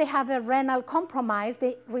women, they have a renal compromise.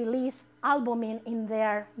 They release albumin in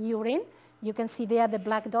their urine. You can see there the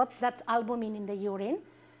black dots, that's albumin in the urine.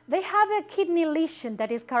 They have a kidney lesion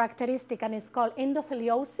that is characteristic, and it's called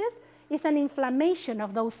endotheliosis. It's an inflammation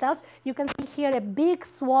of those cells. You can see here a big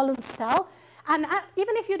swollen cell. And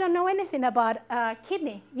even if you don't know anything about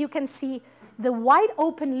kidney, you can see the wide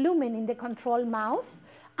open lumen in the control mouse.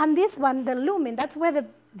 And this one, the lumen, that's where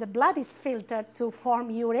the blood is filtered to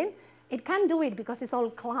form urine. It can't do it because it's all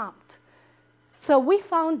clamped. So we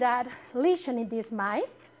found that lesion in these mice.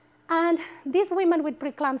 And these women with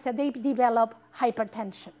preeclampsia, they develop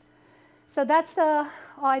hypertension. So that's, oh,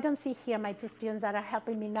 I don't see here my two students that are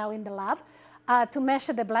helping me now in the lab to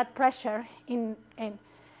measure the blood pressure in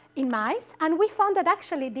mice. And we found that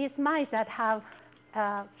actually these mice that have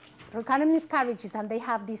recurrent miscarriages and they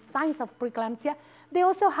have these signs of preeclampsia, they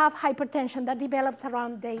also have hypertension that develops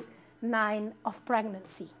around day 9 of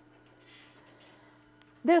pregnancy.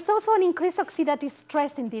 There's also an increased oxidative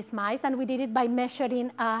stress in these mice, and we did it by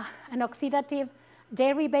measuring an oxidative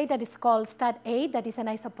derivate that is called STAT8, that is an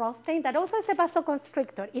isoprostane, that also is a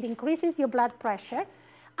vasoconstrictor. It increases your blood pressure.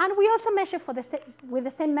 And we also measure with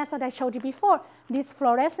the same method I showed you before, this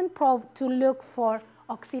fluorescent probe to look for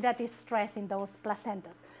oxidative stress in those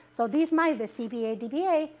placentas. So these mice, the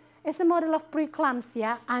CBA-DBA, is a model of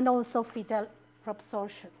preeclampsia and also fetal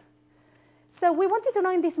reabsorption. So we wanted to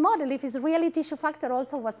know in this model if its really tissue factor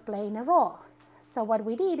also was playing a role. So what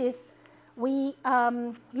we did is we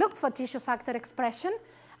looked for tissue factor expression,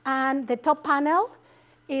 and the top panel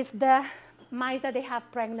is the mice that they have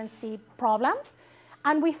pregnancy problems.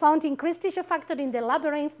 And we found increased tissue factor in the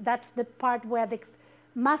labyrinth. That's the part where the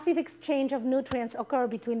massive exchange of nutrients occur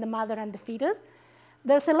between the mother and the fetus.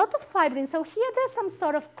 There's a lot of fibrin, so here there's some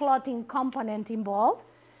sort of clotting component involved.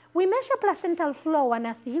 We measure placental flow, and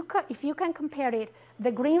if you can compare it,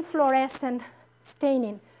 the green fluorescent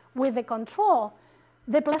staining with the control,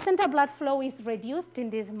 the placental blood flow is reduced in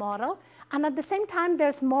this model, and at the same time,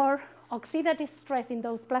 there's more oxidative stress in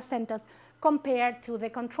those placentas compared to the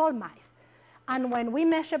control mice. And when we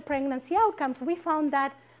measure pregnancy outcomes, we found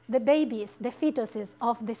that the babies, the fetuses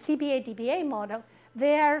of the CBA-DBA model,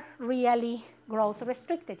 they are really growth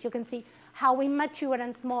restricted. You can see how immature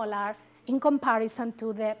and small are in comparison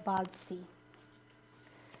to the BARD-C.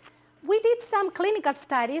 We did some clinical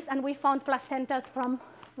studies, and we found placentas from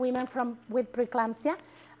women with preeclampsia,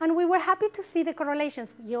 and we were happy to see the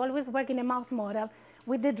correlations. You always work in a mouse model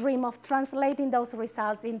with the dream of translating those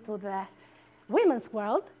results into the women's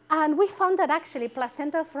world, and we found that actually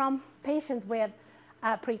placenta from patients with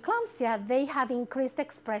preeclampsia, they have increased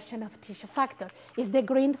expression of tissue factor. It's the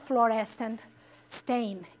green fluorescent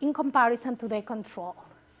stain in comparison to the control.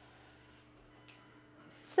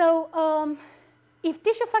 So if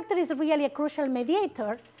tissue factor is really a crucial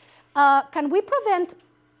mediator, can we prevent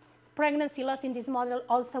pregnancy loss in this model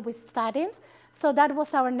also with statins? So that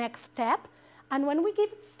was our next step. And when we give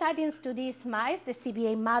statins to these mice, the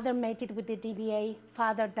CBA mother mated with the DBA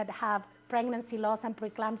father that have pregnancy loss and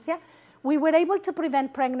preeclampsia, we were able to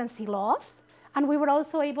prevent pregnancy loss, and we were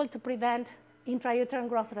also able to prevent intrauterine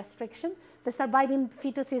growth restriction. The surviving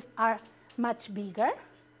fetuses are much bigger,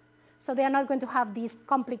 so they are not going to have these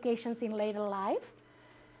complications in later life.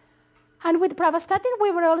 And with pravastatin,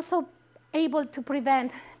 we were also able to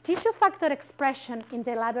prevent tissue factor expression in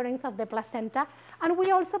the labyrinth of the placenta, and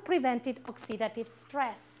we also prevented oxidative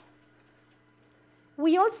stress.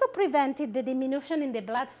 We also prevented the diminution in the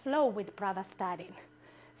blood flow with pravastatin.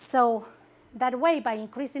 So that way, by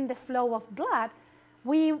increasing the flow of blood,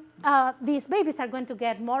 these babies are going to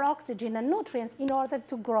get more oxygen and nutrients in order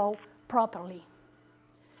to grow properly.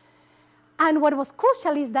 And what was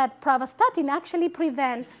crucial is that pravastatin actually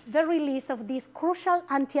prevents the release of this crucial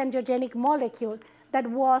anti-angiogenic molecule that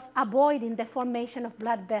was avoiding the formation of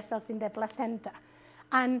blood vessels in the placenta.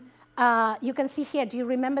 And you can see here, do you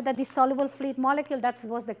remember the dissoluble fluid molecule? That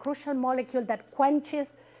was the crucial molecule that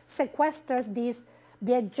quenches, sequesters this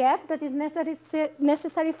VEGF that is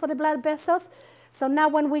necessary for the blood vessels. So now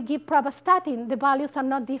when we give pravastatin, the values are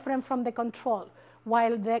not different from the control,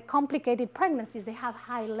 while the complicated pregnancies, they have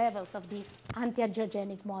high levels of this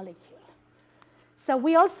anti-angiogenic molecule. So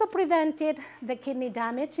we also prevented the kidney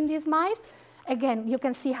damage in these mice. Again, you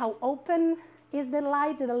can see how open is the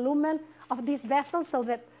light, the lumen of these vessels, so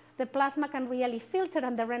that the plasma can really filter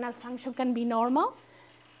and the renal function can be normal.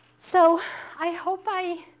 So I hope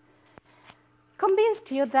I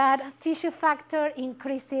convinced you that tissue factor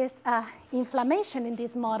increases inflammation in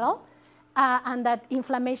this model, and that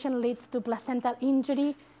inflammation leads to placental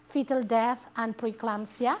injury, fetal death, and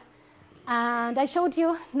preeclampsia. And I showed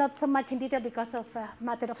you, not so much in detail because of a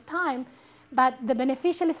matter of time, but the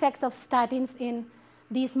beneficial effects of statins in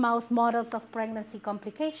these mouse models of pregnancy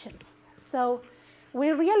complications. So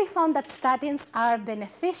we really found that statins are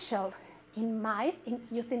beneficial in mice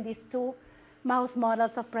using these two mouse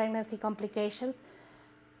models of pregnancy complications.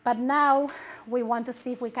 But now we want to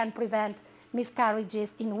see if we can prevent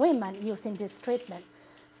miscarriages in women using this treatment.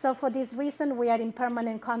 So for this reason, we are in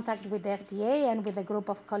permanent contact with the FDA and with a group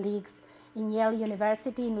of colleagues in Yale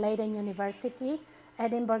University, in Leiden University,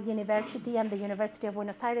 Edinburgh University, and the University of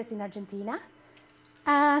Buenos Aires in Argentina.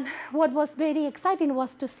 And what was very exciting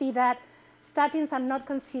was to see that statins are not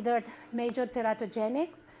considered major teratogenic.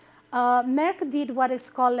 Merck did what is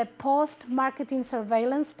called a post-marketing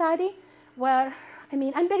surveillance study, where, I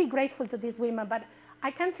mean, I'm very grateful to these women, but I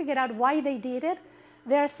can't figure out why they did it.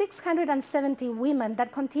 There are 670 women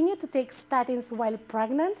that continue to take statins while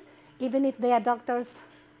pregnant, even if their doctors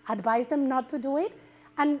advise them not to do it.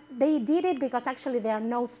 And they did it because actually there are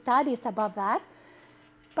no studies about that.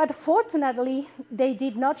 But fortunately, they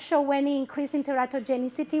did not show any increase in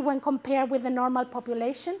teratogenicity when compared with the normal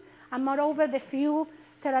population. And moreover, the few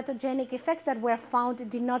teratogenic effects that were found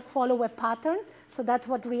did not follow a pattern. So that's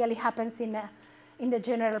what really happens in the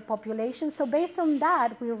general population. So based on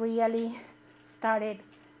that, we really started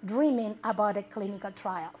dreaming about a clinical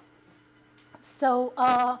trial. So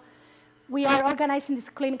we are organizing this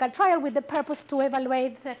clinical trial with the purpose to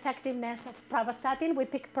evaluate the effectiveness of pravastatin. We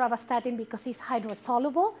picked pravastatin because it's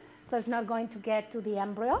hydrosoluble, so it's not going to get to the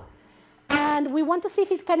embryo. And we want to see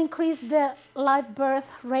if it can increase the live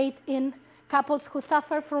birth rate in couples who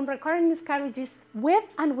suffer from recurrent miscarriages with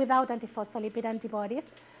and without antiphospholipid antibodies.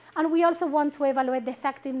 And we also want to evaluate the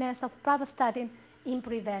effectiveness of pravastatin in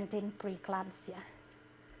preventing preeclampsia.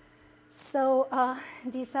 So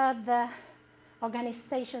these are the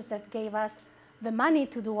organizations that gave us the money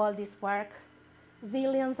to do all this work,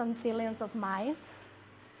 zillions and zillions of mice.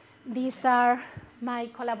 These are my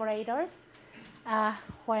collaborators,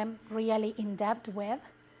 who I'm really in depth with.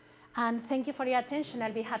 And thank you for your attention.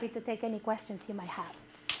 I'll be happy to take any questions you might have.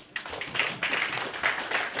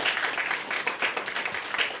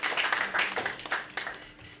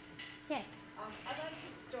 Yes? I'd like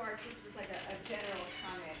to start just with like a general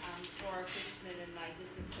comment. I'm Laura Fishman, and my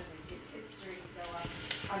discipline is history, so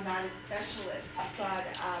I'm not a specialist. But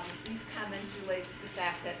these comments relate to the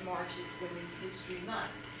fact that March is Women's History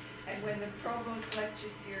Month. And when the Provost lecture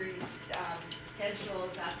series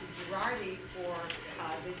scheduled Dr. Girardi for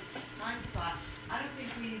this time slot, I don't think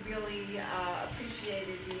we really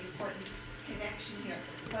appreciated the important connection here.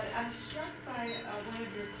 But I'm struck by one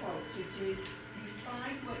of your quotes, which is, you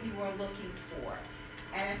find what you are looking for.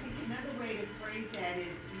 And I think another way to phrase that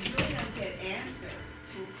is, we really don't get answers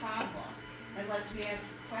to a problem unless we ask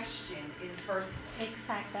the question in the first place.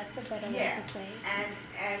 Exactly, that's a better way to say it.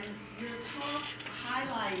 And your talk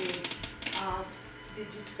highlighted the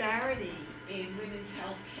disparity in women's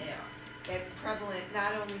health care that's prevalent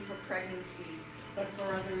not only for pregnancies, but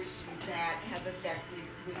for other issues that have affected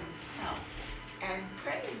women's health. And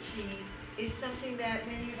pregnancy is something that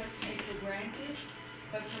many of us take for granted,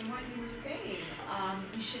 but from what you were saying,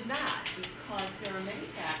 we should not, because there are many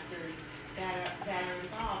factors that are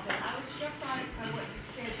involved. And I was struck by what you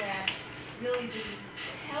said, that really the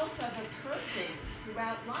health of a person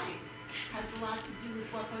throughout life has a lot to do with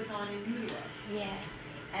what goes on in utero. Yes.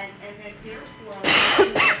 And that therefore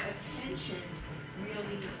attention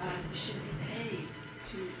really should be paid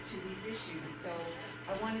to these issues. So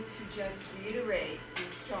I wanted to just reiterate the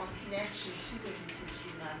strong connection to Women's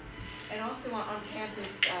History Month. And also on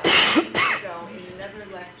campus a few weeks ago in another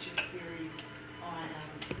lecture series on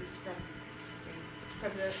this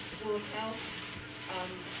from the School of Health.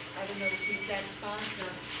 I don't know the exact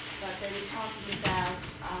sponsor, but they were talking about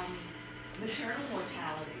maternal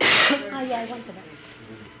mortality. Oh yeah, I went to that.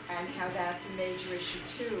 And how that's a major issue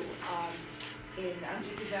too. in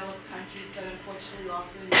underdeveloped countries, but unfortunately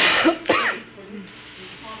also in the United States. So this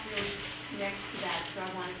talk really connects to that. So I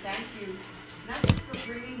want to thank you, not just for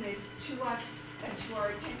bringing this to us and to our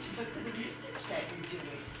attention, but for the research that you're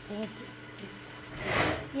doing. Thank you.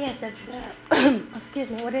 Yes,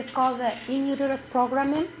 excuse me, what is called the in-uterus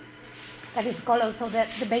programming, that is called also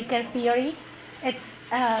the Baker theory. It's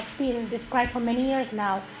been described for many years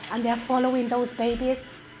now, and they're following those babies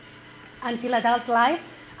until adult life,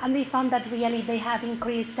 and they found that really they have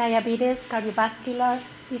increased diabetes, cardiovascular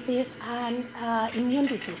disease, and immune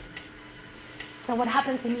disease. So what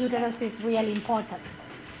happens in uterus is really important.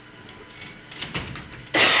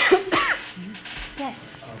 Yes?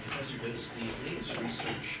 Professor, does the latest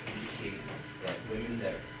research indicate that women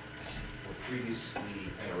that were previously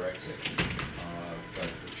anorexic but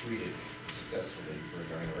were treated successfully for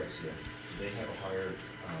their anorexia, do they have a higher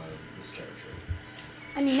miscarriage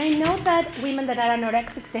rate? I mean, I know that women that are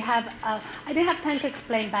anorexic, they have, I don't have time to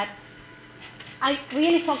explain, but I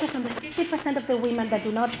really focus on the 50% of the women that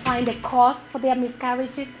do not find a cause for their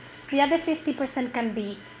miscarriages. The other 50% can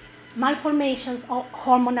be malformations or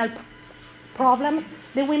hormonal problems.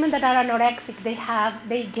 The women that are anorexic,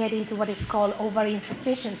 they get into what is called ovary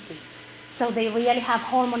insufficiency. So they really have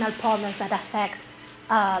hormonal problems that affect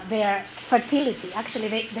their fertility. Actually,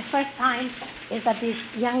 the first time is that these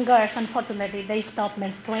young girls, unfortunately, they stop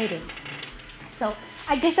menstruating. So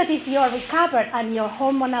I guess that if you're recovered and your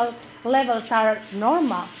hormonal levels are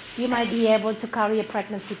normal, you might be able to carry a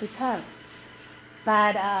pregnancy to term.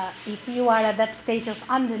 But if you are at that stage of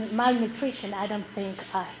malnutrition, I don't think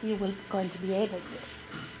you will going to be able to.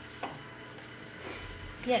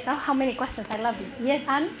 Yes, oh, how many questions? I love this. Yes,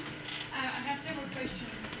 Anne? I have several questions.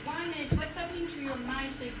 One is, what's happening to your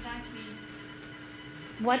mice exactly?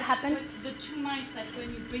 What happens? The two mice that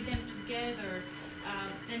when you breed them together,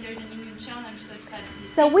 then there's an immune challenge such that...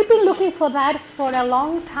 So we've been looking for that for a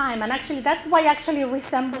long time, and actually that's why actually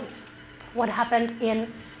resemble what happens in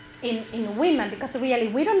women, because really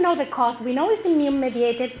we don't know the cause. We know it's immune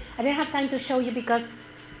mediated. I didn't have time to show you because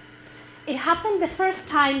it happened the first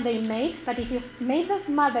time they mate, but if you've made the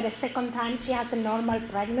mother a second time, she has a normal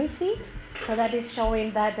pregnancy. So that is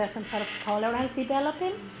showing that there's some sort of tolerance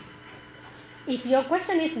developing. If your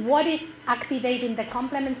question is what is activating the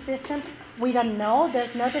complement system, we don't know.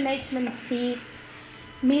 There's not an HMC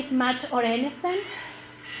mismatch or anything.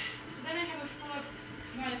 So then I have a follow-up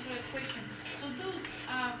question. So those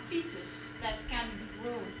fetus that can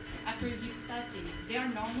grow after you give statin, they are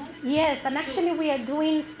normal? Yes, and actually we are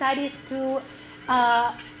doing studies to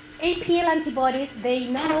APL antibodies. They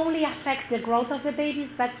not only affect the growth of the babies,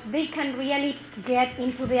 but they can really get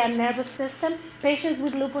into their nervous system. Patients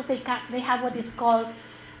with lupus, they have what is called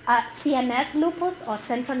CNS lupus, or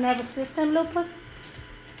central nervous system lupus.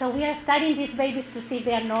 So we are studying these babies to see if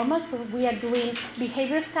they are normal. So we are doing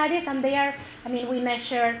behavior studies, and we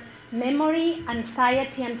measure memory,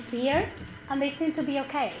 anxiety, and fear, and they seem to be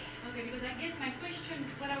okay. Okay, because I guess my question,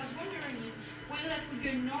 what I was wondering is whether that would be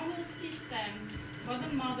a normal system for the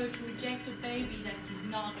mother to reject a baby that is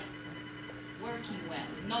not working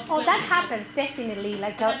well. That happens, definitely.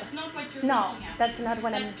 That's not what you're looking at. That's not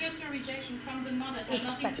what That's just a rejection from the mother. It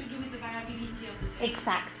has nothing to do with the viability of the baby.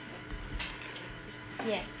 Exact.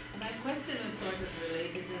 Yes. My question was sort of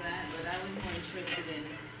related to that, but I was more interested in,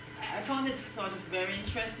 I found it sort of very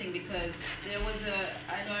interesting because there was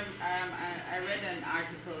I read an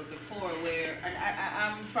article before where, and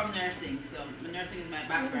I'm from nursing, so nursing is my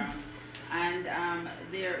background, and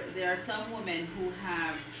there are some women who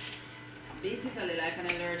have basically like an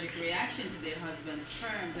allergic reaction to their husband's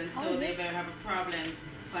sperms, and so they will have a problem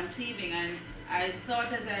conceiving. And I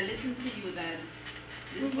thought as I listened to you that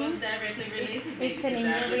this was directly related. It's an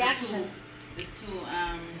immune reaction. The two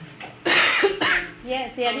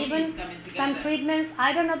yes, there are even some treatments.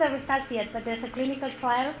 I don't know the results yet, but there's a clinical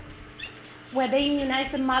trial where they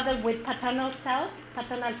immunize the mother with paternal cells,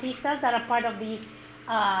 paternal T cells that are part of these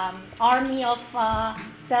army of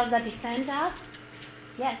cells that defend us.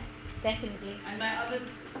 Yes, definitely. And my other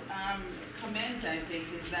comment, I think,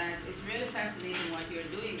 is that it's really fascinating what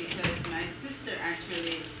you're doing, because my sister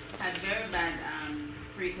actually had very bad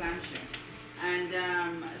preeclampsia. And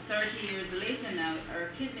 30 years later now,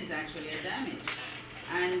 her kidneys actually are damaged.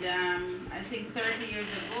 And I think 30 years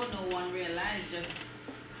ago, no one realized just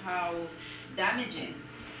how damaging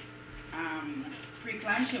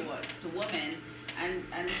preeclampsia was to women,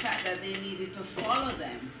 and the fact that they needed to follow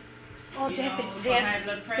them. Oh, definitely. There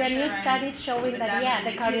are new studies showing that,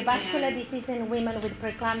 the cardiovascular disease in women with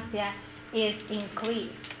preeclampsia is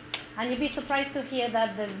increased. And you'd be surprised to hear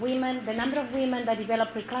that the number of women that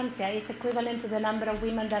develop preeclampsia is equivalent to the number of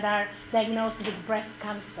women that are diagnosed with breast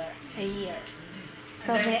cancer a year.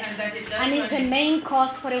 So and it's the main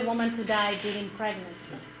cause for a woman to die during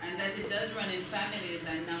pregnancy. And that it does run in families,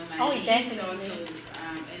 and now my Oh, niece definitely. also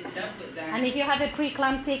ended up with that. And if you have a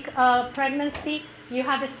preeclamptic pregnancy, you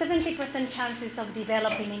have a 70% chances of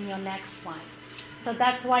developing in your next one. So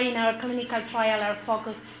that's why in our clinical trial, our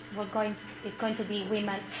focus is going to be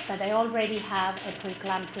women that they already have a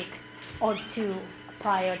preeclamptic or two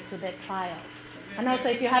prior to the trial. And also,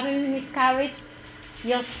 if you have a miscarriage,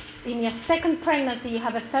 in your second pregnancy, you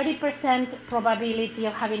have a 30% probability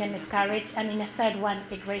of having a miscarriage, and in a third one,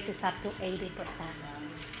 it raises up to 80%.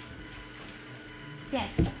 Yes?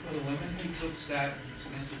 For the women who took statins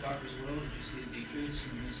against the doctor's will, did you see a decrease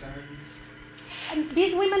in miscarriages? And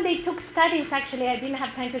these women, they took statins, actually, I didn't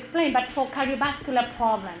have time to explain, but for cardiovascular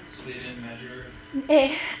problems. So they didn't measure?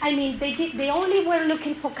 They only were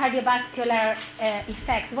looking for cardiovascular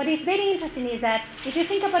effects. What is very interesting is that if you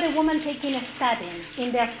think about a woman taking statins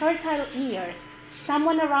in their fertile years,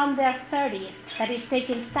 someone around their 30s that is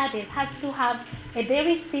taking statins has to have a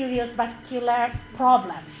very serious vascular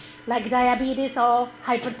problem, like diabetes or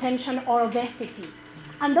hypertension or obesity.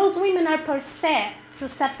 And those women are per se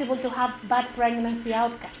susceptible to have bad pregnancy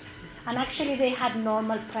outcomes. And actually they had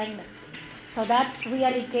normal pregnancy. So that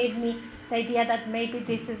really gave me the idea that maybe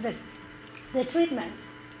this is the treatment.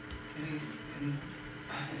 And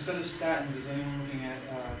instead of statins, is anyone looking at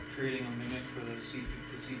creating a mimic for the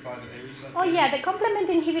C5a receptor? Oh yeah, the complement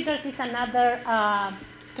inhibitors is another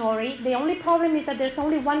story. The only problem is that there's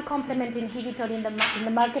only one complement inhibitor in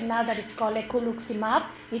the market now that is called eculizumab.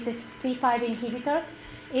 It's a C5 inhibitor.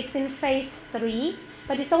 It's in phase 3,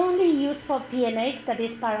 but it's only used for PNH, that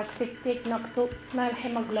is paroxystic nocturnal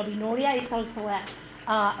hemoglobinuria. It's also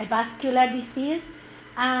a vascular disease.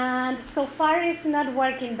 And so far it's not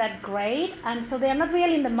working that great, and so they are not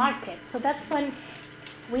really in the market. So that's when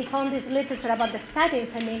we found this literature about the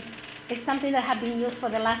statins. I mean, it's something that have been used for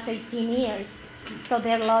the last 18 years. So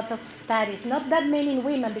there are a lot of studies, not that many in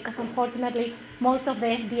women, because unfortunately most of the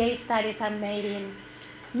FDA studies are made in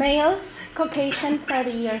males, Caucasian,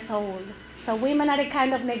 30 years old. So women are a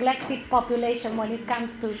kind of neglected population when it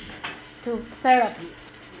comes to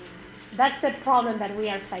therapies. That's the problem that we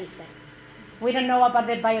are facing. We don't know about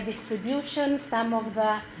the biodistribution. Some of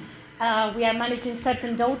the, we are managing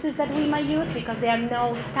certain doses that we might use because there are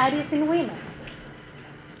no studies in women.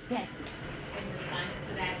 Yes? In response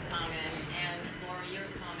to that comment, and Laura, your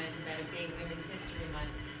comment about it being Women's History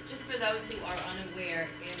Month, just for those who are unaware,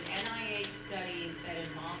 in NIH studies that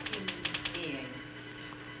involve human beings,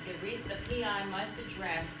 the PI must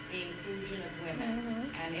address the inclusion of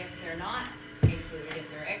women. And if they're not included,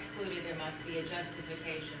 if they're excluded, there must be a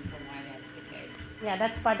justification for why that's the case. Yeah,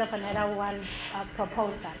 that's part of an ERA 1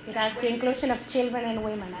 proposal. It has the inclusion of children and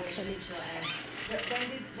women, actually.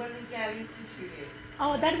 When was that instituted?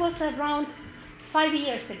 Oh, that was around 5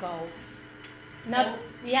 years ago.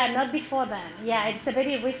 Not before then. Yeah, it's a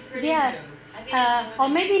very recent. Yes, or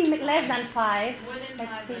maybe less than 5. More than 5,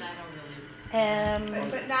 Let's see. but I don't really.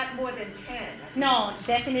 But not more than 10. No,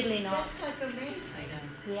 definitely not. That's like amazing.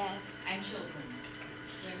 I know. Yes. And children.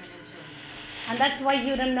 Women and children. And that's why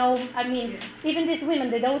you don't know, I mean, even these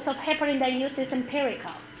women, the dose of heparin they use is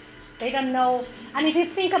empirical. They don't know. And if you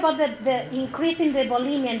think about the increase in the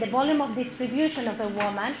bulimia and the volume of distribution of a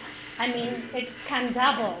woman, I mean, it can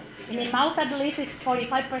double. In a mouse, at least, it's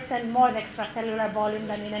 45% more the extracellular volume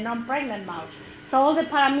than in a non-pregnant mouse. So all the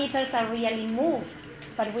parameters are really moved,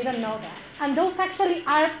 but we don't know that. And those actually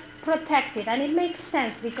are protected, and it makes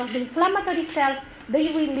sense because the inflammatory cells, they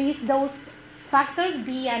release those factors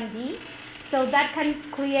B and D, so that can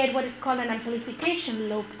create what is called an amplification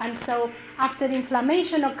loop. And so after the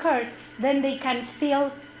inflammation occurs, then they can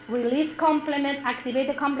still release complement, activate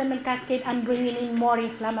the complement cascade, and bring in more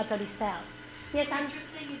inflammatory cells. Yes, What you're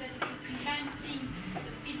saying is that if you're preventing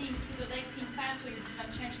the feeding through the lectin pathway, you do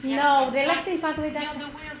not change the no, outcome. the lectin pathway The doesn't.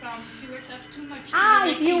 other way around, if you were to have too much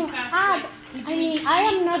If you lectin add, pathway, I mean, I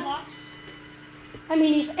am not. I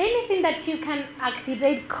mean, if anything that you can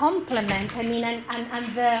activate complement, I mean,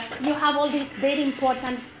 you have all these very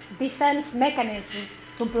important defense mechanisms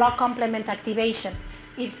to block complement activation.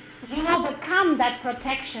 If you overcome that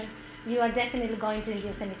protection, you are definitely going to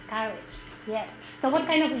induce a miscarriage. Yes. So what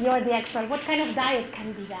kind of, you're the expert, what kind of diet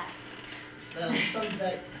can be that?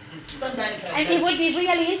 Some diets are And it would be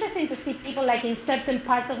really interesting to see people like in certain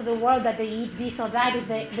parts of the world that they eat this or that, if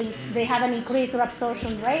they have an increased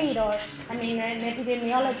absorption rate, or, I mean, an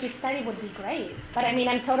epidemiology study would be great. But I mean,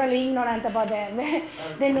 I'm totally ignorant about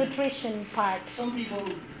the nutrition part. Some people,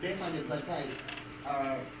 based on their blood type,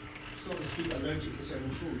 are, so to speak, allergic to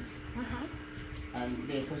certain foods. and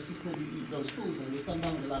they persistently eat those foods, and they come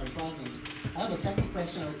down with a lot of problems. I have a second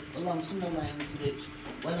question along similar lines, which,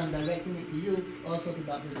 when I'm directing it to you, also to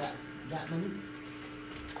Dr. Jackman.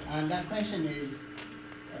 And that question is,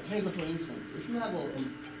 here's a for instance. If you have a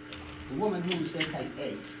woman who's say type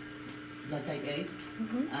A, blood type A,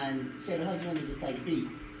 and say the husband is a type B,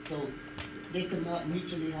 so they could not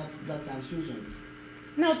mutually have blood transfusions.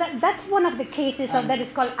 No, that's one of the cases of that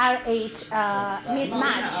is called RH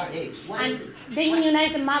mismatch. And they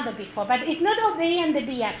immunize the mother before, but it's not of the A and the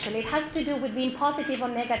B actually. It has to do with being positive or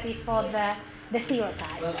negative for the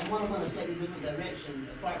serotype. Well, I want to go in a slightly different direction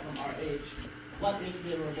apart from RH. What if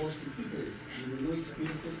they were both secretors in the loose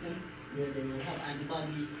secretor system, where they will have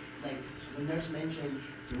antibodies, like the nurse mentioned,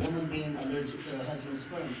 the woman being allergic to her husband's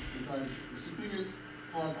sperm, because the secretors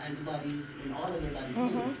have antibodies in all of their body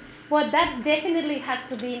fluids. Well, that definitely has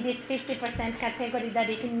to be in this 50% category that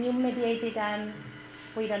is immune-mediated, and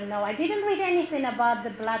we don't know. I didn't read anything about the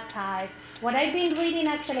blood type. What I've been reading,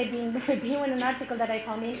 actually, I've been reviewing an article that I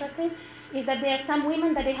found interesting, is that there are some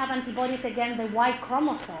women that they have antibodies against the Y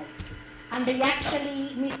chromosome, and they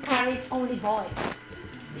actually miscarried only boys.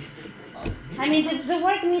 I mean, the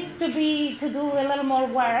work needs to do a little more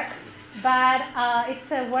work, but it's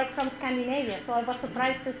a work from Scandinavia, so I was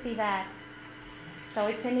surprised to see that. So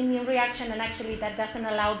it's an immune reaction, and actually that doesn't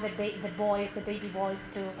allow the baby boys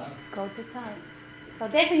to go to term. So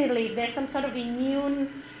definitely, if there's some sort of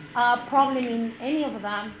immune problem in any of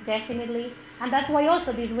them, definitely. And that's why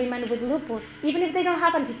also these women with lupus, even if they don't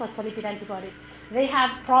have antiphospholipid antibodies, they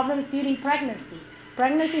have problems during pregnancy.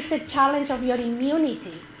 Pregnancy is the challenge of your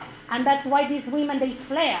immunity. And that's why these women, they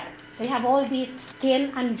flare. They have all these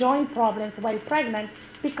skin and joint problems while pregnant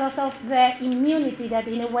because of the immunity that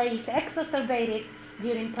in a way is exacerbated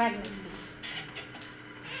during pregnancy.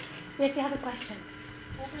 Yes, you have a question?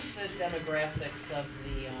 What was the demographics of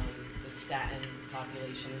the statin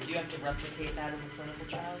population? Do you have to replicate that in the clinical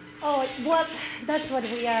trials? Oh, well, that's what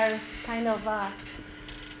we are kind of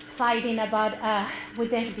fighting about with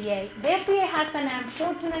the FDA. The FDA has an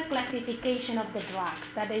unfortunate classification of the drugs,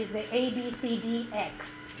 that is the A, B, C, D,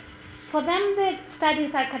 X. For them, the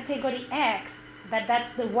studies are category X, but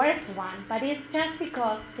that's the worst one, but it's just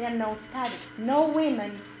because there are no studies. No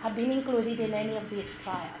women have been included in any of these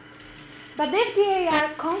trials. But the FDA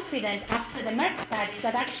are confident after the Merck studies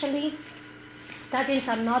that actually statins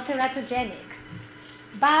are not teratogenic.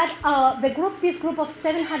 But this group of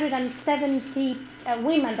 770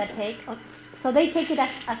 women that take, so they take it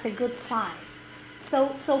as a good sign.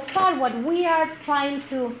 So far what we are trying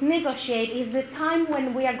to negotiate is the time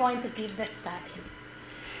when we are going to give the statins.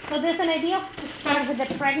 So there's an idea to start with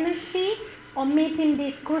the pregnancy, omitting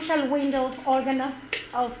this crucial window of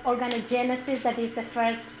organogenesis that is the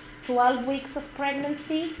first 12 weeks of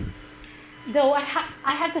pregnancy. Though I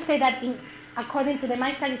have to say that according to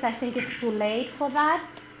my studies, I think it's too late for that.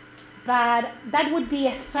 But that would be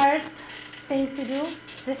a first thing to do.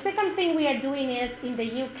 The second thing we are doing is in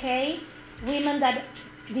the UK, women that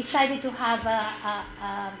decided to have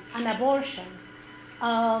an abortion.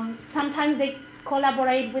 Sometimes they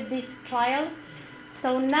collaborate with this trial.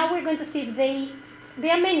 So now we're going to see if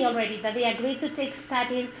there are many already that they agreed to take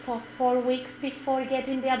statins for 4 weeks before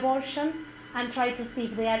getting the abortion and try to see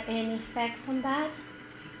if there are any effects on that.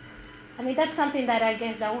 I mean, that's something that I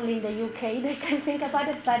guess that only in the UK they can think about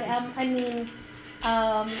it, but I mean,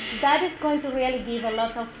 that is going to really give a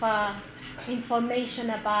lot of information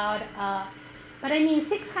about, but I mean,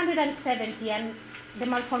 670 and the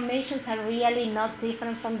malformations are really not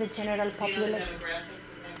different from the general population. Do you know the demographics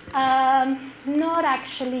of that? Not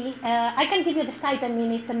actually. I can give you the site. I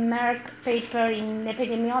mean, it's a Merck paper in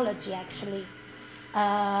epidemiology, actually.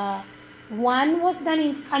 One was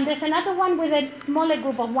done and there's another one with a smaller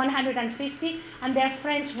group of 150, and they're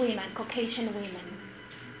French women, Caucasian women.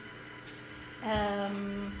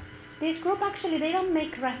 This group, actually, they don't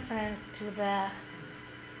make reference to the,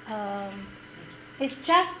 it's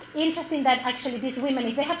just interesting that actually these women,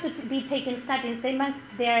 if they have to be taking statins,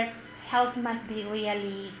 their health must be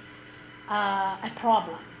really a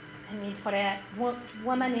problem. I mean, for a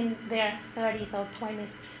woman in their 30s or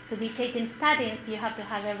 20s to be taking statins, you have to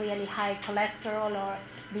have a really high cholesterol or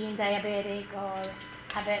being diabetic or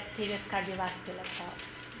have a serious cardiovascular problem.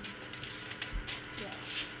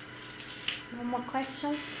 Yes. No more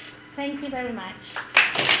questions? Thank you very much.